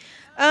lose.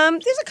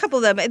 There's a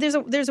couple of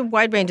them. There's a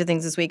wide range of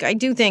things this week. I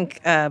do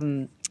think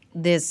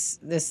this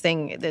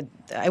thing that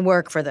I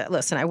work for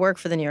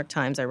the New York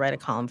Times. I write a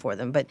column for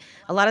them, but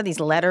a lot of these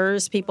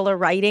letters people are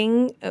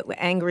writing,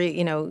 angry.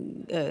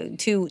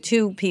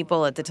 Two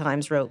people at the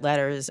Times wrote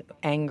letters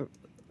angry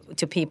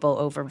to people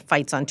over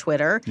fights on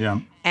Twitter. Yeah.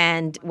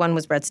 And one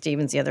was Bret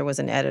Stephens, the other was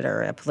an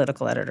editor, a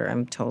political editor.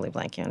 I'm totally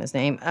blanking on his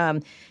name.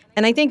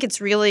 And I think it's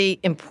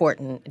really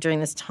important during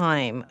this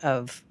time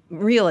of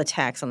real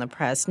attacks on the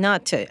press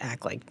not to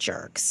act like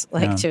jerks,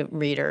 to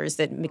readers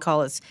that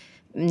call us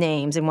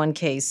names. In one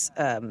case,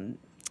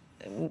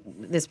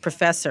 this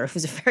professor,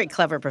 who's a very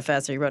clever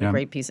professor, he wrote a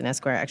great piece in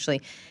Esquire,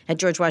 actually, at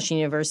George Washington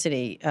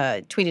University,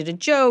 tweeted a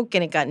joke,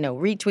 and it got no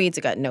retweets.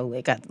 It got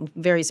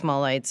very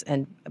small lights.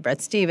 And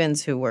Bret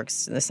Stephens, who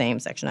works in the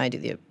same section I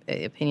do,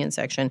 the opinion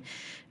section,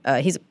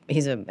 he's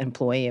an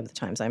employee of the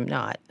Times. I'm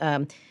not.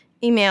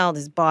 Emailed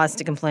his boss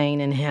to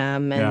complain in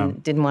him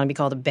and didn't want to be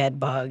called a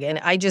bedbug. And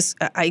I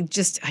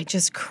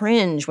just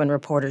cringe when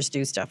reporters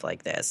do stuff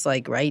like this.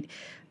 Right?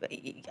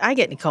 I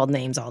get called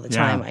names all the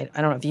time. I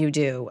don't know if you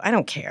do. I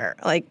don't care.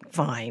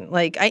 Fine.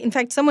 In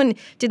fact, someone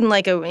didn't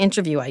like an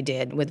interview I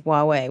did with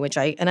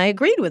Huawei, and I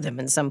agreed with him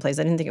in some place.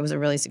 I didn't think it was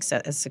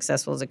as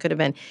successful as it could have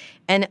been.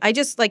 And I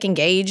just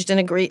engaged and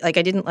agreed. I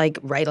didn't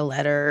write a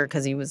letter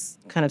because he was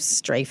kind of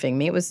strafing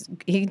me.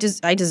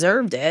 I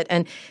deserved it.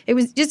 And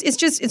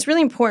it's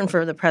really important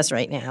for the press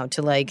right now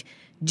to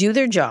do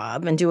their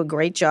job and do a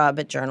great job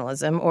at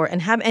journalism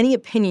and have any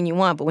opinion you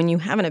want. But when you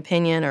have an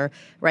opinion or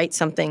write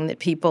something that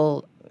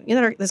people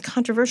that's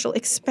controversial,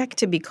 expect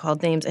to be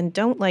called names and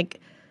don't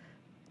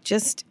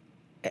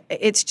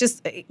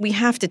we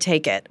have to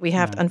take it. We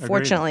have to,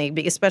 unfortunately,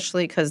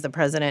 especially because the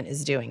president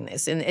is doing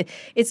this. And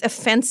it's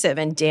offensive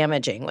and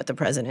damaging what the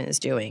president is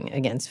doing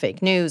against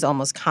fake news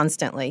almost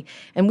constantly.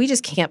 And we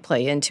just can't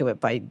play into it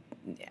by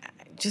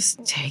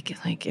just take it.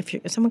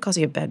 If someone calls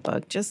you a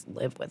bedbug, just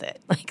live with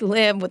it.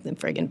 Live with the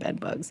friggin'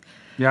 bedbugs.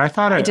 Yeah, I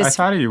thought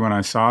of you when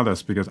I saw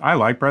this because I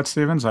like Bret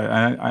Stephens.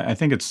 I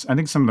think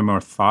some of the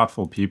more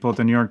thoughtful people at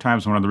the New York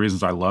Times. One of the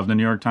reasons I love the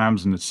New York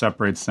Times and it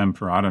separates them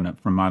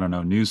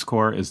from News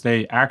Corp is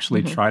they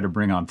actually try to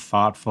bring on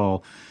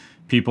thoughtful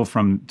people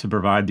to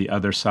provide the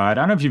other side.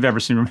 I don't know if you've ever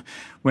seen,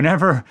 when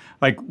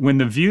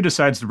The View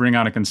decides to bring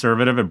on a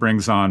conservative, it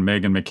brings on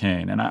Meghan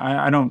McCain.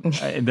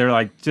 And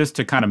they're just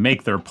to kind of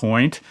make their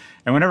point.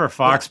 And whenever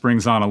Fox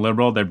brings on a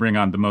liberal, they bring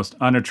on the most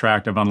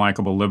unattractive,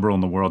 unlikable liberal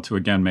in the world to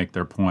again make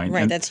their point.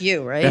 Right, and that's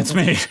you, right? That's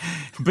me.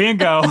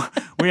 Bingo.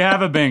 We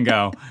have a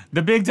bingo.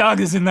 The big dog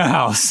is in the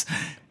house.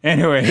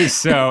 Anyway,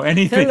 so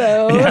anything.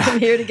 Hello, I'm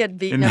here to get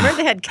beaten. Remember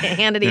they had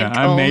Hannity and Combs?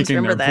 I'm making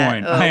Remember their that?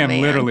 point. Oh, I am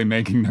man. literally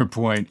making their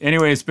point.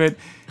 Anyways, but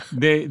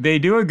they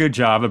do a good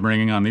job of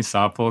bringing on these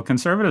thoughtful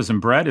conservatives,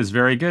 and Bret is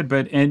very good.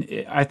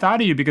 And I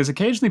thought of you because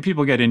occasionally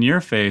people get in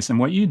your face, and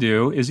what you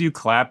do is you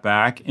clap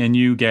back and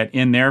you get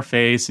in their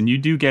face, and you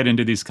do get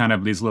into these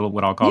little,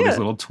 what I'll call these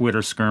little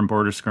Twitter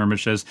border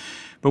skirmishes.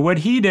 But what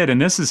he did,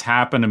 and this has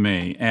happened to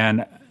me,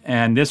 and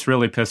this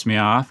really pissed me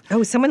off.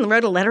 Oh, someone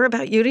wrote a letter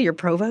about you to your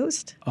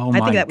provost? Oh, I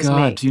think that was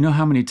God. me. Do you know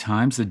how many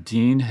times the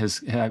dean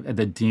has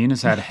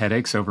had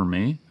headaches over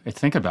me? I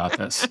think about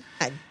this.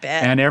 I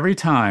bet. And every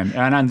time,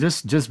 and I'm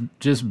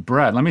just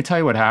Bret, let me tell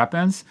you what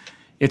happens.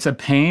 It's a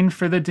pain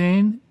for the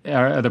dean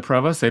or the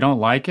provost. They don't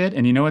like it.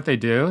 And you know what they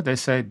do? They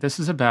say, this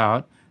is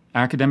about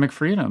academic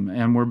freedom,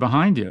 and we're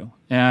behind you.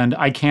 And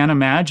I can't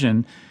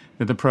imagine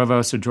that the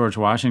provost of George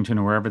Washington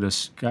or wherever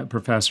this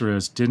professor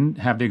is didn't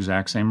have the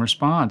exact same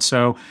response.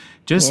 So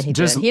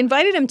he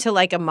invited him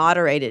to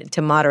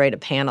moderate a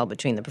panel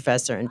between the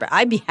professor and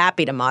I'd be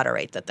happy to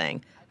moderate the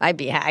thing.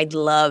 I'd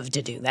love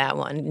to do that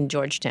one in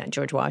George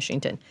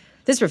Washington.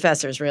 This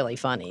professor is really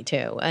funny,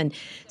 too. And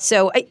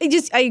so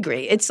I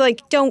agree. It's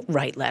like, don't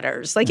write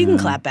letters. Like, you can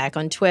clap back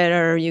on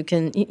Twitter. You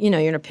can,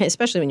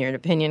 especially when you're an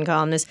opinion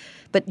columnist.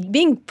 But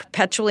being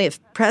perpetually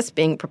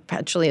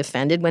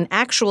offended when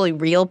actually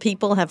real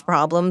people have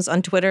problems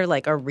on Twitter,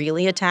 like, are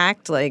really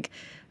attacked, like,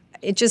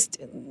 it just,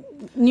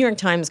 New York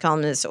Times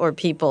columnists or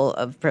people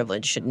of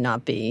privilege should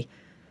not be.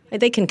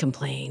 They can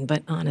complain,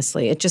 but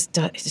honestly, it's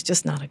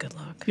just not a good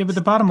look. Yeah, but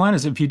the bottom line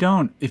is if you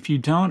don't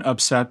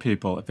upset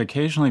people, if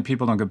occasionally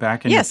people don't go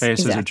back in your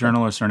face as a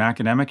journalist or an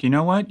academic, you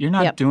know what? You're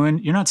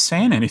not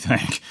saying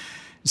anything.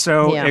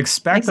 So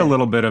expect a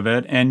little bit of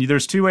it. And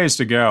there's two ways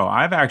to go.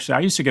 I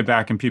used to get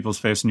back in people's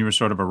face, and you were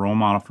sort of a role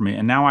model for me.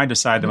 And now I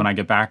decide that when I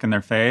get back in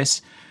their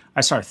face, I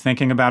start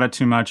thinking about it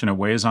too much, and it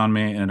weighs on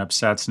me, and it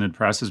upsets and it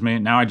depresses me.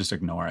 Now I just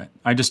ignore it.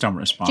 I just don't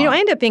respond. I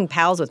end up being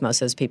pals with most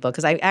of those people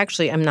because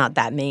I'm not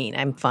that mean.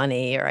 I'm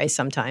funny, or I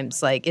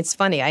sometimes, it's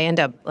funny. I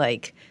end up,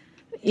 like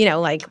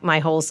my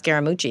whole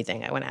Scaramucci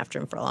thing. I went after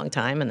him for a long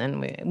time, and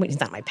then he's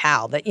not my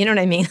pal, but you know what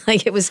I mean?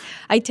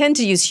 I tend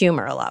to use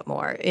humor a lot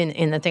more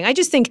in the thing. I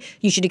just think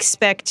you should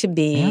expect to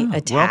be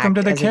attacked. Welcome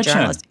to the as kitchen. A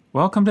journalist.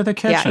 Welcome to the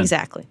kitchen. Yeah,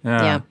 exactly.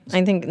 Yeah.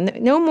 I think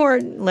no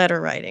more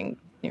letter writing.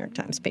 New York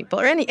Times people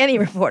or any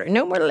reporter.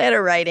 No more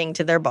letter writing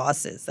to their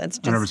bosses. That's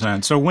just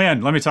 100%. So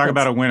Win, let me talk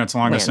about a Win. It's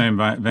along the same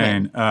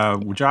vein.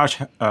 Josh,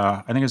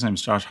 I think his name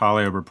is Josh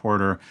Hawley, a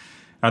reporter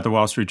at the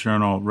Wall Street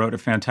Journal, wrote a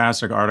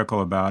fantastic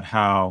article about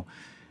how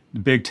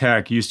big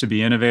tech used to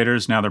be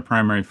innovators. Now their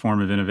primary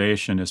form of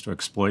innovation is to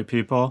exploit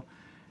people.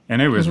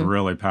 And it was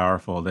really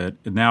powerful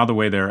that now the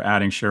way they're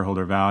adding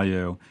shareholder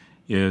value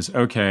is,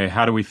 okay,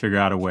 how do we figure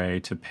out a way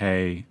to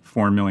pay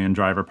 4 million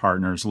driver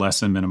partners less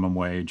than minimum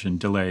wage and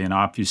delay and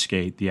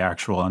obfuscate the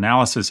actual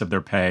analysis of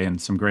their pay?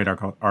 And some great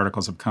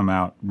articles have come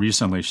out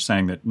recently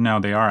saying that, no,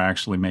 they are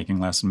actually making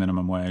less than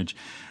minimum wage,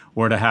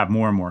 or to have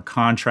more and more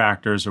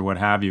contractors or what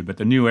have you. But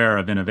the new era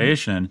of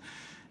innovation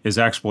is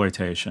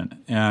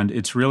exploitation. And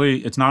it's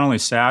not only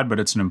sad, but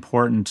it's an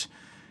important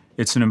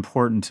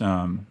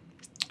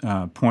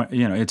point.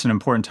 It's an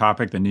important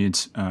topic that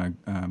needs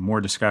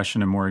more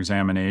discussion and more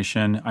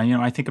examination. I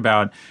was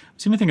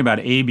even thinking about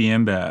AB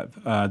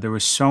InBev. There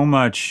was so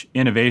much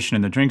innovation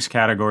in the drinks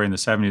category in the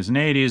 70s and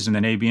 80s, and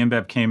then AB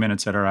InBev came in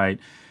and said, all right,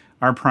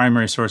 our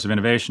primary source of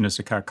innovation is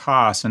to cut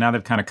costs, and now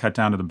they've kind of cut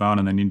down to the bone,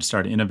 and they need to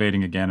start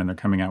innovating again, and they're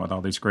coming out with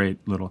all these great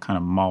little kind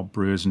of malt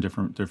brews and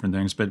different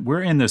things. But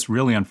we're in this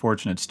really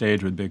unfortunate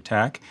stage with big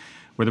tech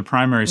where the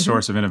primary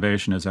source of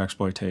innovation is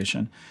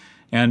exploitation.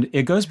 And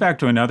it goes back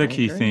to another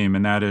key theme,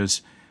 and that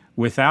is,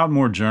 without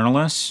more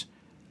journalists,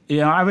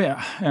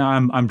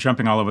 I'm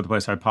jumping all over the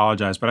place. I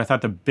apologize, but I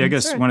thought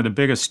one of the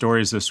biggest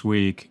stories this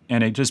week,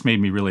 and it just made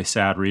me really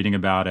sad reading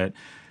about it,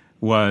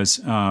 was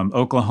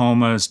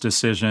Oklahoma's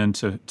decision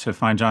to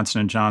fine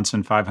Johnson &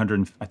 Johnson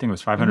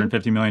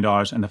 $550 million,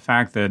 and the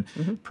fact that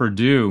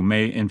Purdue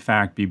may in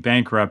fact be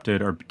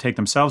bankrupted or take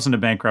themselves into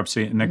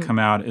bankruptcy and then come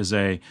out as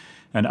an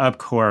up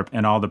corp,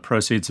 and all the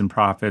proceeds and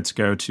profits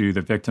go to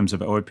the victims of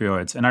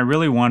opioids. And I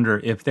really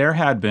wonder if there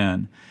had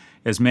been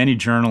as many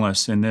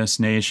journalists in this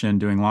nation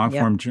doing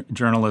long-form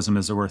journalism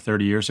as there were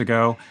 30 years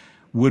ago,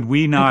 would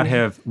we not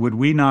have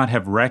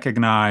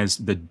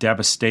recognized the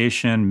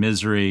devastation,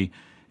 misery,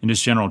 and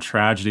just general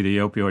tragedy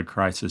of the opioid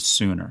crisis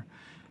sooner?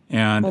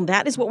 And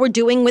that is what we're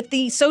doing with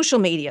the social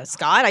media,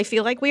 Scott. I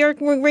feel like we're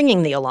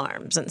ringing the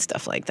alarms and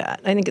stuff like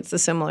that. I think it's a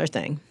similar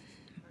thing.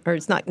 Or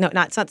it's not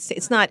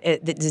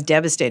as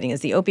devastating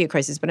as the opioid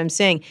crisis, but I'm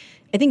saying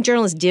I think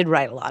journalists did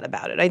write a lot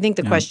about it. I think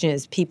the question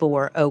is people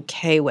were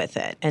okay with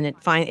it, and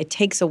it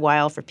takes a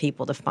while for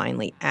people to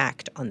finally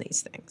act on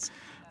these things.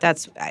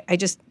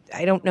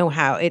 I don't know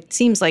how. It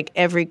seems like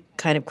every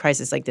kind of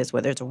crisis like this,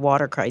 whether it's a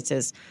water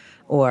crisis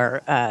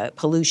or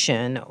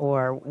pollution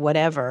or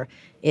whatever,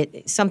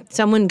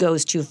 someone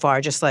goes too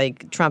far, just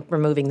like Trump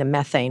removing the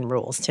methane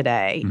rules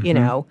today,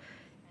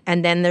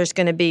 and then there's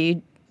going to be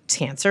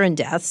cancer and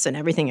deaths and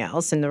everything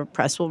else, and the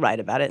press will write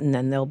about it, and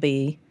then there'll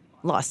be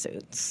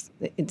lawsuits.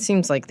 It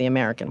seems like the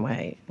American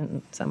way.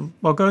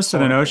 It goes to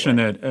the notion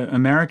that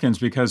Americans,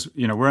 because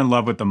we're in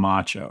love with the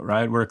macho,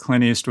 right? We're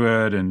Clint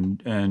Eastwood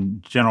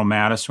and General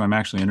Mattis, who I'm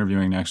actually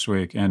interviewing next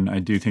week, and I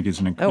do think he's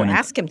an.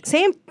 Ask him.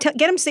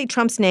 Get him to say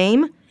Trump's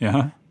name.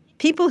 Yeah.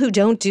 People who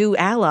don't do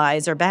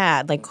allies are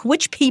bad. Like,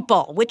 which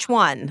people? Which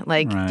one?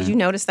 Like, Did you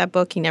notice that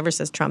book? He never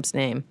says Trump's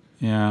name.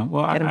 Yeah.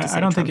 Well, I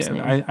don't think.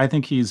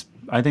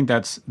 I think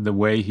that's the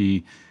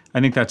way I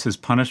think that's his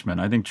punishment.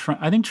 I think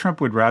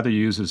Trump would rather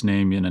use his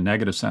name in a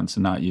negative sense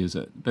and not use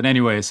it. But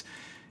anyways,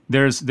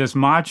 there's this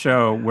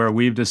macho where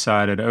we've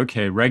decided,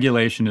 okay,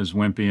 regulation is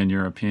wimpy and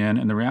European,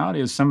 and the reality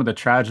is some of the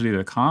tragedy of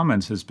the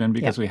commons has been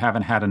because we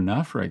haven't had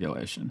enough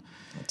regulation.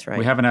 That's right.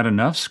 We haven't had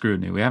enough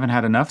scrutiny. We haven't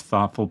had enough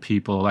thoughtful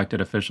people,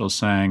 elected officials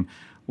saying,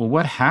 well,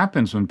 what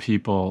happens when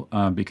people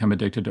become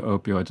addicted to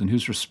opioids, and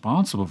who's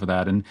responsible for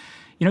that? And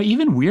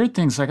even weird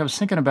things, like I was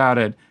thinking about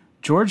it,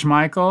 George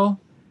Michael,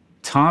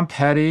 Tom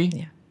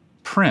Petty,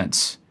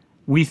 Prince.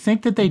 We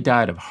think that they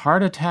died of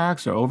heart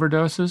attacks or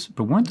overdoses,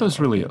 but weren't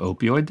those really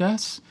opioid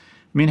deaths?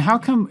 mean, how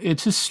come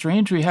it's just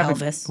strange we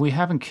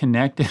haven't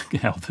connected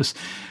Elvis.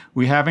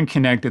 We haven't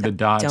connected the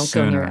dots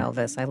sooner. Don't go near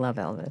Elvis. I love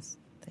Elvis.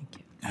 Thank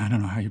you. I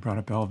don't know how you brought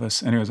up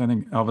Elvis. Anyways, I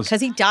think Elvis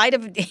because he died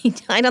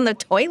on the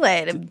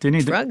toilet of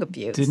drug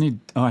abuse. Didn't he?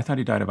 Oh, I thought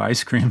he died of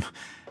ice cream.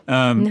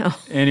 No.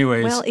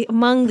 Anyways, well,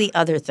 among the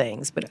other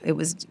things, but it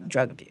was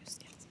drug abuse.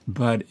 Yes.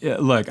 But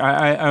look,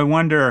 I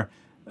wonder.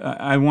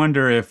 I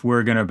wonder if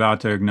we're about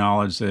to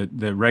acknowledge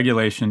that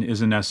regulation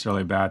isn't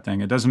necessarily a bad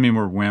thing. It doesn't mean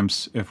we're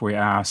wimps if we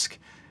ask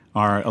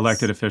our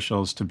elected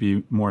officials to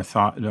be more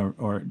thought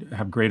or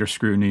have greater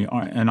scrutiny,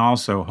 and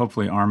also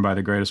hopefully armed by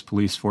the greatest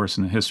police force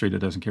in the history that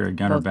doesn't carry a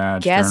gun or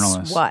badge. Journalists.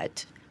 Guess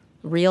what?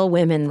 Real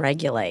women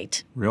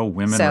regulate. Real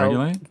women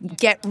regulate?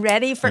 Get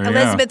ready for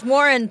Elizabeth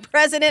Warren,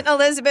 President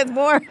Elizabeth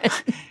Warren.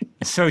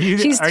 So are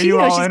you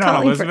all in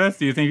on Elizabeth?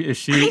 Do you think is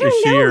she? I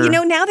don't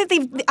know. Now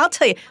that I'll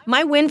tell you,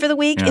 my win for the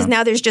week is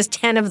now there's just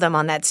 10 of them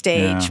on that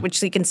stage, which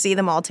so you can see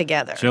them all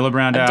together.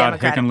 Gillibrand out,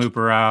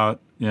 Hickenlooper out.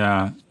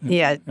 Yeah.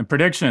 And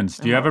predictions.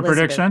 Do you have a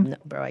prediction? No,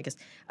 bro, I guess.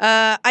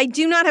 I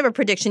do not have a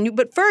prediction.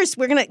 But first,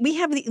 we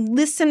have the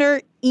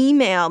listener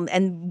email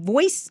and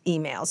voice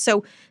email.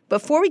 So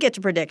before we get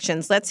to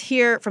predictions, let's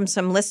hear from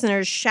some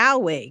listeners,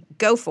 shall we?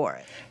 Go for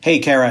it. Hey,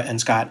 Kara and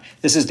Scott.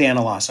 This is Dan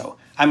Alasso.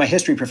 I'm a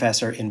history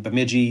professor in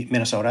Bemidji,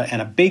 Minnesota,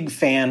 and a big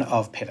fan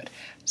of Pivot.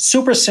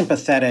 Super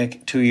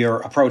sympathetic to your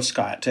approach,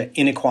 Scott, to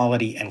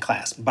inequality and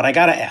class. But I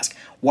gotta ask,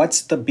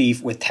 what's the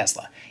beef with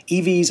Tesla?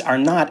 EVs are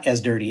not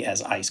as dirty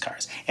as ICE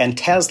cars, and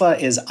Tesla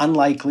is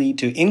unlikely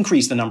to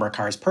increase the number of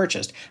cars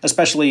purchased,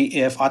 especially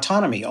if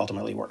autonomy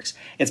ultimately works.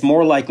 It's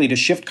more likely to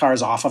shift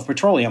cars off of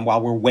petroleum while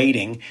we're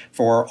waiting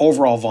for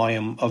overall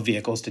volume of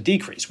vehicles to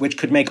decrease, which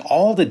could make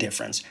all the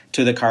difference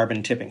to the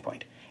carbon tipping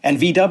point. And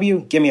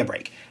VW, give me a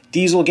break.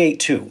 Dieselgate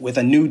 2 with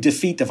a new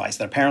defeat device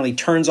that apparently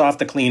turns off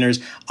the cleaners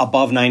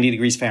above 90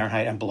 degrees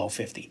Fahrenheit and below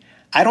 50.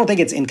 I don't think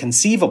it's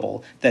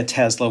inconceivable that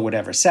Tesla would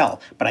ever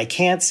sell, but I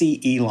can't see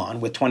Elon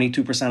with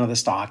 22% of the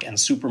stock and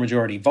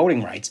supermajority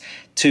voting rights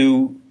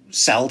to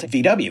sell to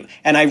VW.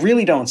 And I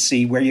really don't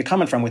see where you're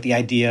coming from with the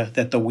idea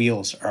that the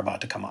wheels are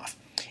about to come off.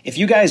 If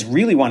you guys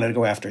really wanted to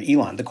go after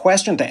Elon, the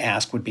question to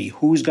ask would be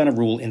who's going to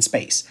rule in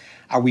space?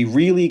 Are we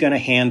really going to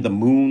hand the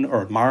moon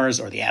or Mars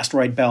or the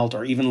asteroid belt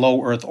or even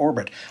low Earth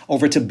orbit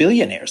over to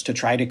billionaires to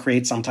try to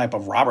create some type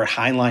of Robert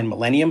Heinlein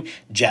millennium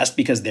just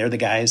because they're the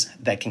guys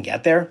that can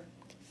get there?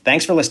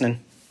 Thanks for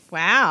listening.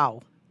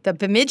 Wow. The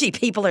Bemidji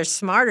people are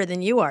smarter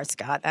than you are,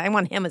 Scott. I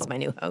want him as my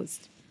new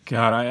host.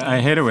 God,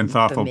 I hate it when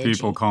thoughtful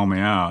people call me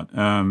out.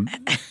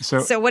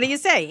 So what do you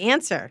say?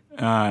 Answer.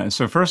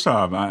 So first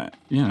off,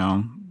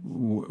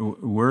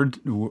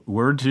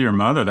 word to your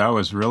mother, that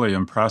was really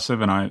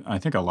impressive, and I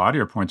think a lot of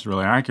your points are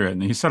really accurate.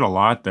 And he said a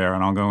lot there,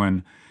 and I'll go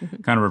in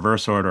kind of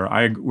reverse order.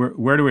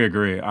 Where do we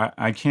agree?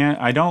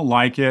 I don't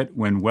like it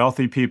when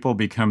wealthy people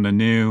become the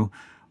new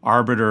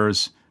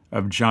arbiters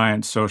of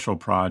giant social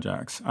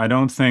projects. I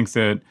don't think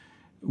that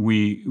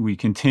we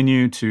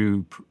continue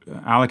to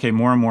allocate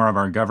more and more of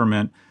our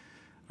government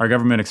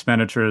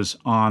expenditures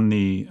on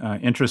the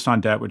interest on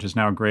debt, which is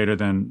now greater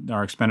than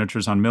our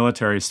expenditures on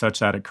military, such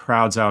that it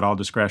crowds out all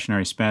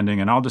discretionary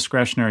spending. And all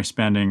discretionary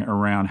spending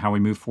around how we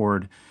move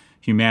forward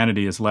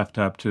humanity is left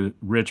up to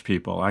rich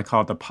people. I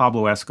call it the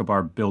Pablo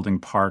Escobar building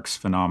parks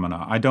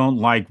phenomena. I don't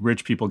like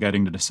rich people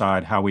getting to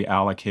decide how we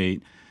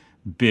allocate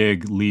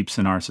big leaps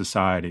in our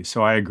society.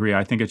 So I agree.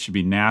 I think it should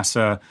be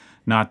NASA,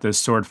 not this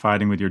sword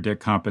fighting with your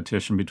dick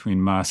competition between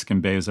Musk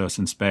and Bezos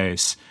in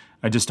space.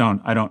 I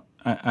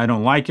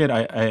don't like it.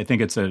 I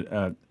think it's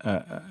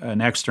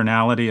an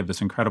externality of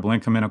this incredible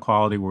income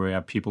inequality where we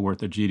have people worth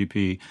the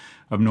GDP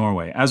of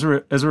Norway. As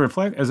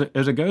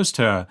it goes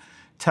to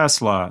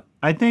Tesla,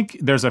 I think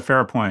there's a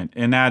fair point,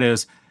 and that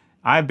is,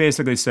 I've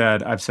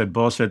said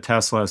bullshit.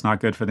 Tesla is not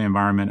good for the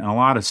environment, and a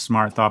lot of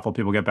smart, thoughtful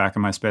people get back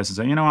in my space and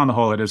say, on the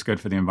whole, it is good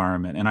for the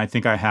environment. And I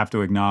think I have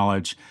to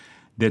acknowledge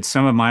that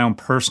some of my own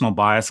personal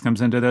bias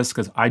comes into this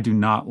because I do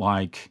not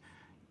like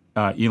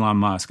Elon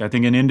Musk. I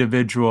think an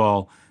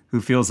individual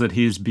who feels that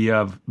he's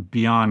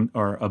beyond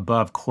or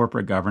above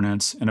corporate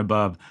governance and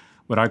above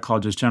what I call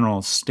just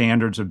general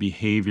standards of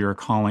behavior,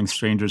 calling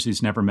strangers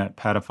he's never met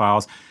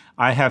pedophiles.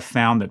 I have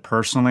found that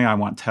personally I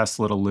want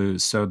Tesla to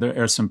lose. So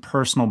there's some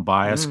personal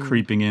bias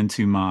creeping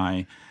into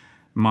my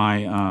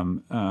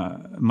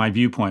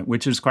viewpoint,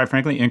 which is quite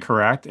frankly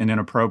incorrect and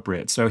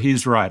inappropriate. So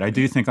he's right. I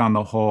do think on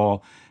the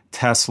whole,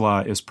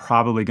 Tesla is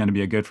probably going to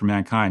be a good for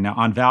mankind. Now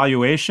on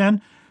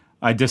valuation,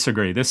 I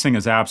disagree. This thing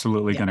is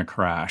absolutely going to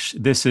crash.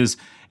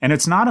 And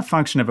it's not a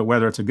function of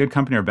whether it's a good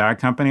company or a bad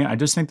company. I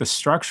just think the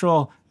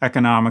structural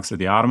economics of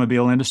the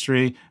automobile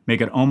industry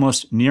make it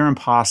almost near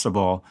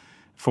impossible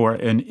for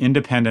an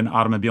independent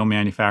automobile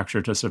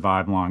manufacturer to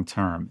survive long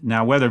term.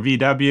 Now, whether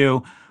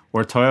VW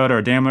or Toyota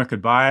or Daimler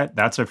could buy it,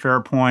 that's a fair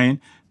point.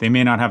 They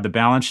may not have the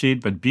balance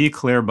sheet, but be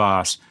clear,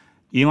 boss.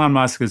 Elon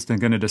Musk is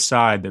going to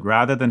decide that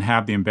rather than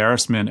have the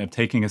embarrassment of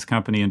taking his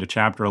company into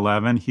Chapter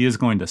 11, he is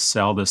going to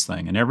sell this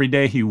thing. And every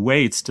day he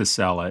waits to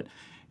sell it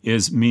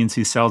means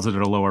he sells it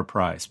at a lower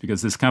price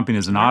because this company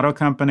is an auto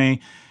company.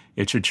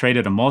 It should trade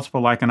at a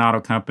multiple like an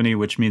auto company,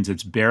 which means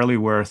it's barely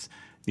worth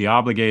the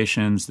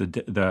obligations,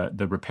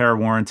 the repair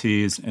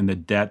warranties, and the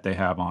debt they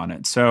have on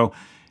it. So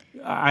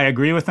I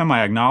agree with him.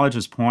 I acknowledge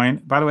his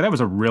point. By the way, that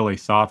was a really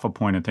thoughtful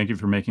point, and thank you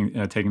for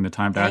taking the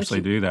time to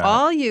actually do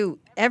that.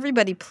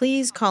 Everybody,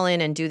 please call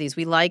in and do these.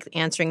 We like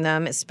answering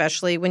them,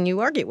 especially when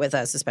you argue with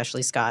us,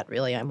 especially Scott.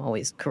 Really, I'm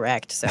always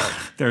correct. So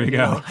there you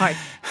go. Really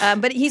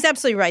hard. But he's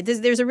absolutely right.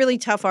 There's a really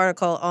tough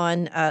article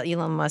on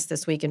Elon Musk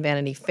this week in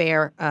Vanity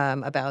Fair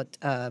about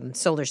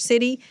Solar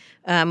City.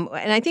 And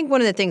I think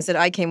one of the things that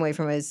I came away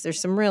from is there's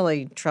some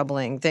really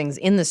troubling things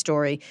in the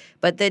story,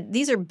 but that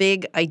these are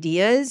big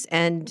ideas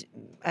and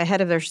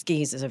ahead of their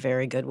skis is a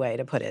very good way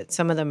to put it.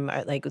 Some of them,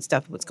 are like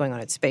what's going on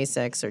at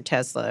SpaceX or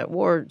Tesla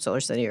or Solar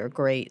City, are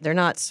great. They're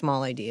not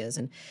small ideas,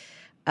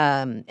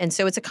 and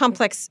so it's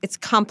complex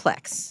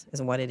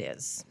is what it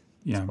is.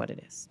 Yeah. It's what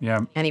it is. Yeah.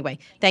 Anyway,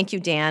 thank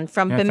you, Dan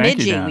from Thank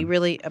Bemidji. you, Dan. We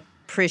really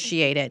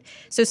appreciate it.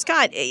 So,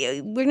 Scott,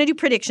 we're going to do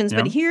predictions,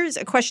 but here's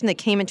a question that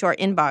came into our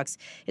inbox: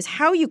 is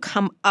how you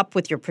come up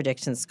with your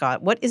predictions,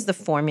 Scott. What is the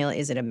formula?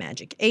 Is it a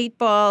magic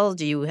 8-ball?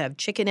 Do you have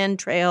chicken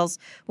entrails?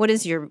 What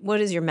is your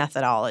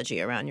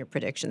methodology around your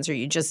predictions? Or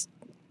you just,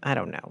 I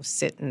don't know,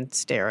 sit and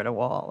stare at a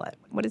wall?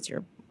 What is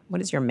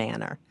your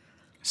manner?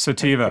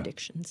 Sativa.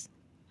 Predictions.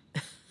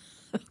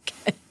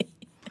 Okay.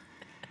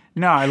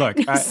 No, look,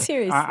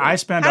 seriously. I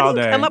spend all day.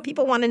 How do you come up?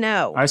 People want to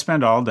know. I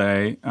spend all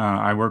day.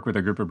 I work with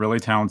a group of really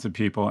talented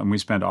people, and we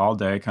spend all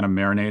day kind of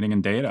marinating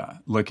in data,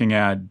 looking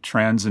at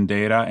trends and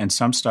data, and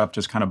some stuff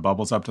just kind of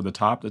bubbles up to the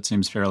top that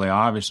seems fairly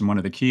obvious. And one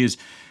of the keys,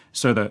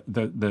 so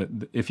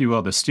the if you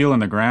will, the steel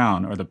in the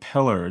ground or the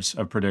pillars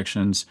of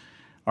predictions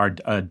are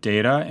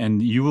data,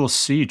 and you will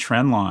see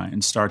trend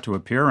lines start to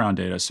appear around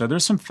data. So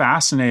there's some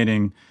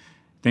fascinating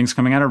things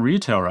coming out of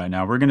retail right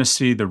now. We're going to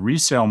see the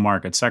resale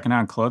market,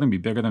 secondhand clothing, be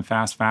bigger than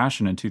fast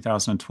fashion in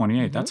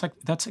 2028. Mm-hmm.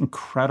 That's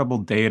incredible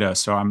data.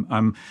 So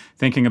I'm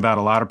thinking about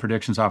a lot of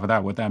predictions off of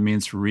that, what that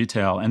means for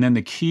retail. And then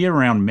the key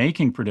around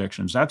making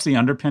predictions, that's the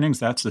underpinnings,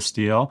 that's the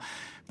steel.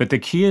 But the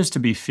key is to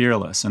be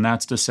fearless, and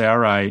that's to say, all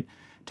right,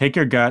 take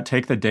your gut,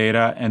 take the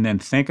data, and then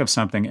think of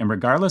something. And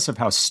regardless of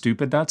how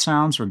stupid that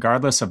sounds,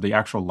 regardless of the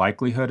actual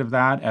likelihood of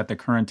that at the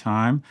current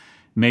time,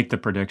 make the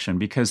prediction.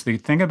 Because the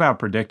thing about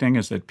predicting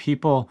is that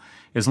people,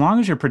 as long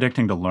as you're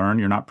predicting to learn,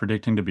 you're not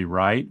predicting to be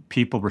right,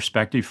 people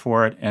respect you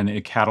for it, and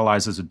it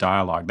catalyzes a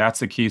dialogue.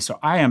 That's the key. So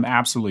I am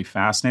absolutely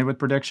fascinated with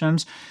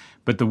predictions,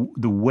 but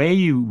the way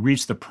you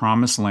reach the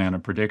promised land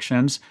of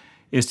predictions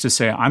is to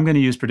say, I'm going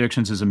to use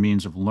predictions as a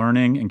means of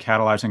learning and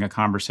catalyzing a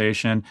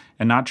conversation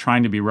and not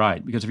trying to be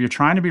right. Because if you're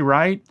trying to be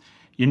right,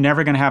 you're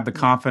never going to have the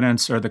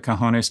confidence or the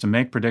cojones to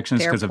make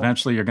predictions because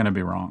eventually you're going to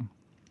be wrong.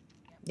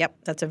 Yep,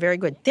 that's a very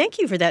good. Thank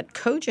you for that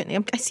cogent.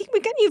 I see we're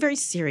getting you very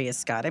serious,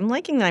 Scott. I'm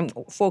liking that I'm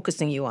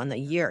focusing you on the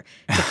year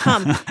to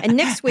come. And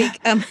next week,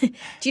 do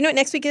you know what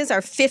next week is? Our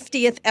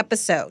 50th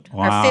episode.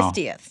 Wow. Our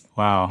 50th.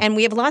 Wow. And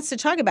we have lots to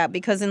talk about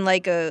because in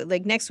like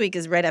next week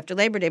is right after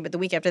Labor Day, but the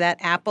week after that,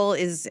 Apple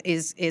has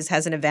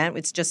an event.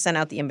 It's just sent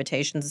out the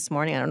invitations this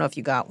morning. I don't know if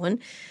you got one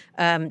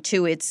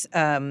to its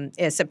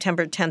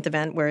September 10th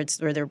event where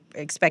they're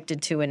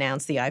expected to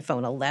announce the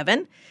iPhone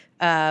 11.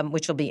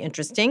 Which will be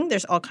interesting.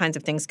 There's all kinds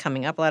of things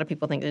coming up. A lot of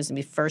people think there's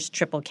going to be first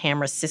triple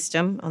camera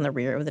system on the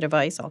rear of the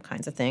device, all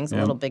kinds of things, a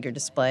little bigger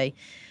display,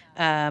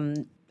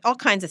 all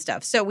kinds of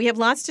stuff. So we have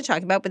lots to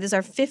talk about, but this is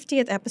our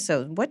 50th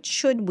episode. What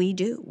should we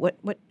do? What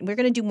we're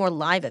going to do more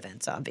live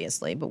events,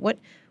 obviously, but what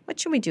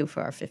should we do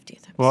for our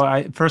 50th episode?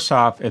 Well, first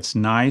off, it's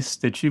nice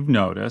that you've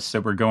noticed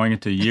that we're going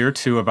into year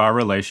 2 of our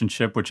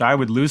relationship, which I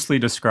would loosely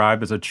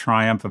describe as a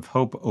triumph of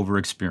hope over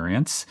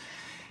experience.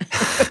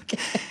 Okay.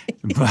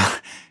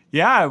 But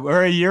yeah,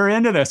 we're a year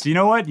into this. You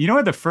know what? You know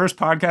what the first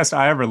podcast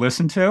I ever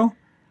listened to?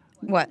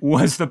 What?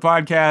 Was the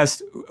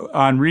podcast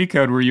on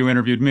Recode where you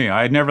interviewed me.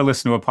 I had never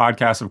listened to a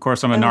podcast. Of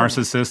course, I'm a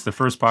narcissist. The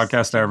first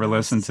podcast I ever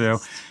listened to.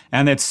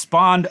 And it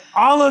spawned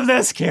all of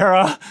this,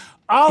 Kara.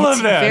 All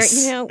of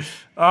this.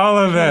 All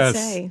of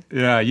this.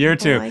 Yeah, year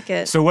 2. Like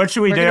it. So what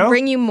should we do? We're going to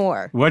bring you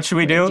more. What should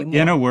we do?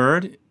 In a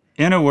word,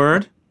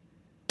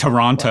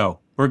 Toronto. What?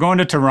 We're going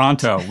to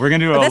Toronto. We're going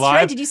to do a that's live.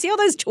 Right. Did you see all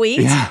those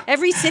tweets? Yeah.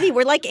 Every city,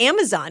 we're like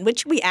Amazon. What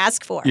should we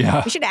ask for?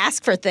 Yeah. We should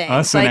ask for things.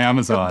 Us and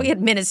Amazon. We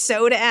had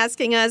Minnesota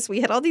asking us. We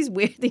had all these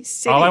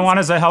cities. All I want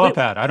is a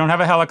helipad. I don't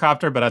have a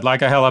helicopter, but I'd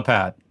like a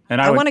helipad. And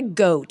I want a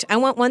goat. I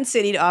want one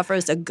city to offer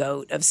us a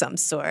goat of some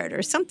sort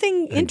or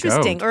something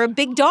interesting goat. Or a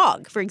big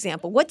dog, for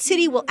example. What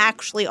city will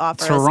actually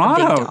offer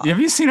Toronto. us a big dog? Have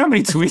you seen how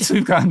many tweets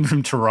we've gotten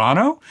from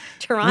Toronto?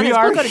 Toronto. We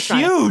are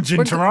huge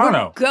in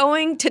Toronto. We're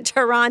going to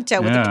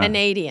Toronto with the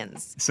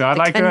Canadians. So I'd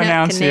like to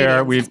announce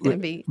here,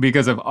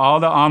 because of all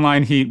the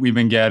online heat we've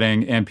been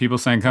getting and people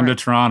saying come to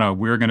Toronto,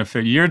 we're going to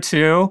fit year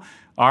 2,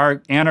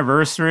 our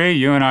anniversary,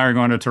 you and I are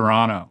going to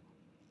Toronto.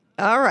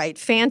 All right,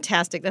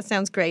 fantastic. That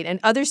sounds great. And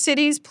other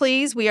cities,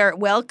 please. We are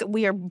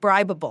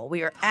bribable.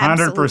 We are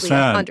absolutely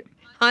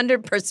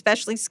 100%,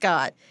 especially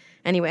Scott.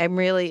 Anyway, I'm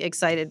really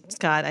excited,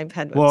 Scott. I've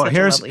had such a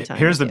lovely time.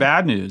 Here's the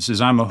bad news: is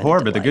I'm a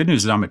whore, but the good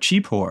news is I'm a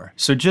cheap whore.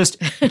 So just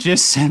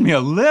send me a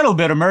little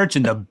bit of merch,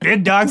 and the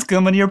big dog's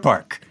coming to your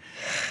park.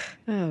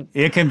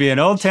 It can be an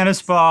old tennis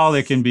ball.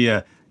 It can be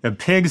a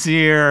pig's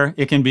ear.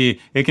 It can be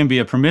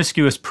a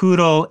promiscuous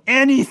poodle.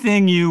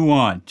 Anything you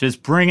want.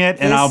 Just bring it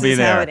and I'll be there.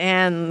 This is how it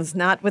ends.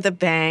 Not with a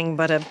bang,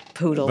 but a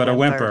poodle But a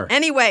whimper.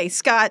 Anyway,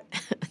 Scott,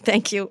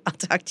 thank you. I'll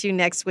talk to you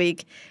next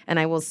week, and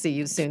I will see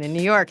you soon in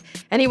New York.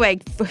 Anyway,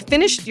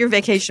 finish your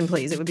vacation,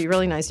 please. It would be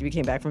really nice if you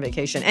came back from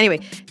vacation. Anyway,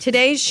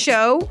 today's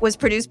show was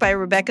produced by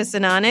Rebecca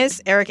Sananes.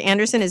 Eric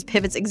Anderson is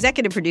Pivot's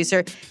executive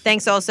producer.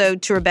 Thanks also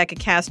to Rebecca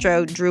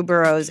Castro, Drew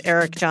Burrows,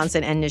 Eric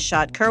Johnson, and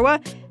Nishat Kurwa.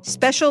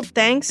 Special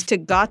thanks to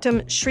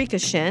Gautam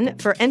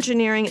Shrikishan for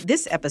engineering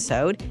this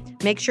episode.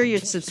 Make sure you're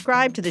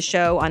subscribed to the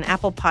show on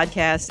Apple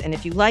Podcasts. And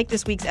if you like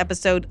this week's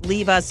episode,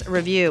 leave us a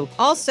review.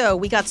 Also,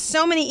 we got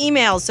so many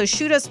emails, so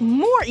shoot us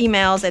more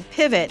emails at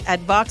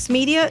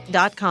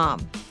pivot@voxmedia.com.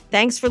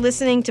 Thanks for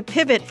listening to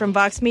Pivot from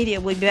Vox Media.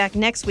 We'll be back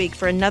next week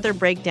for another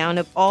breakdown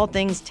of all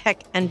things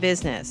tech and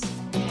business.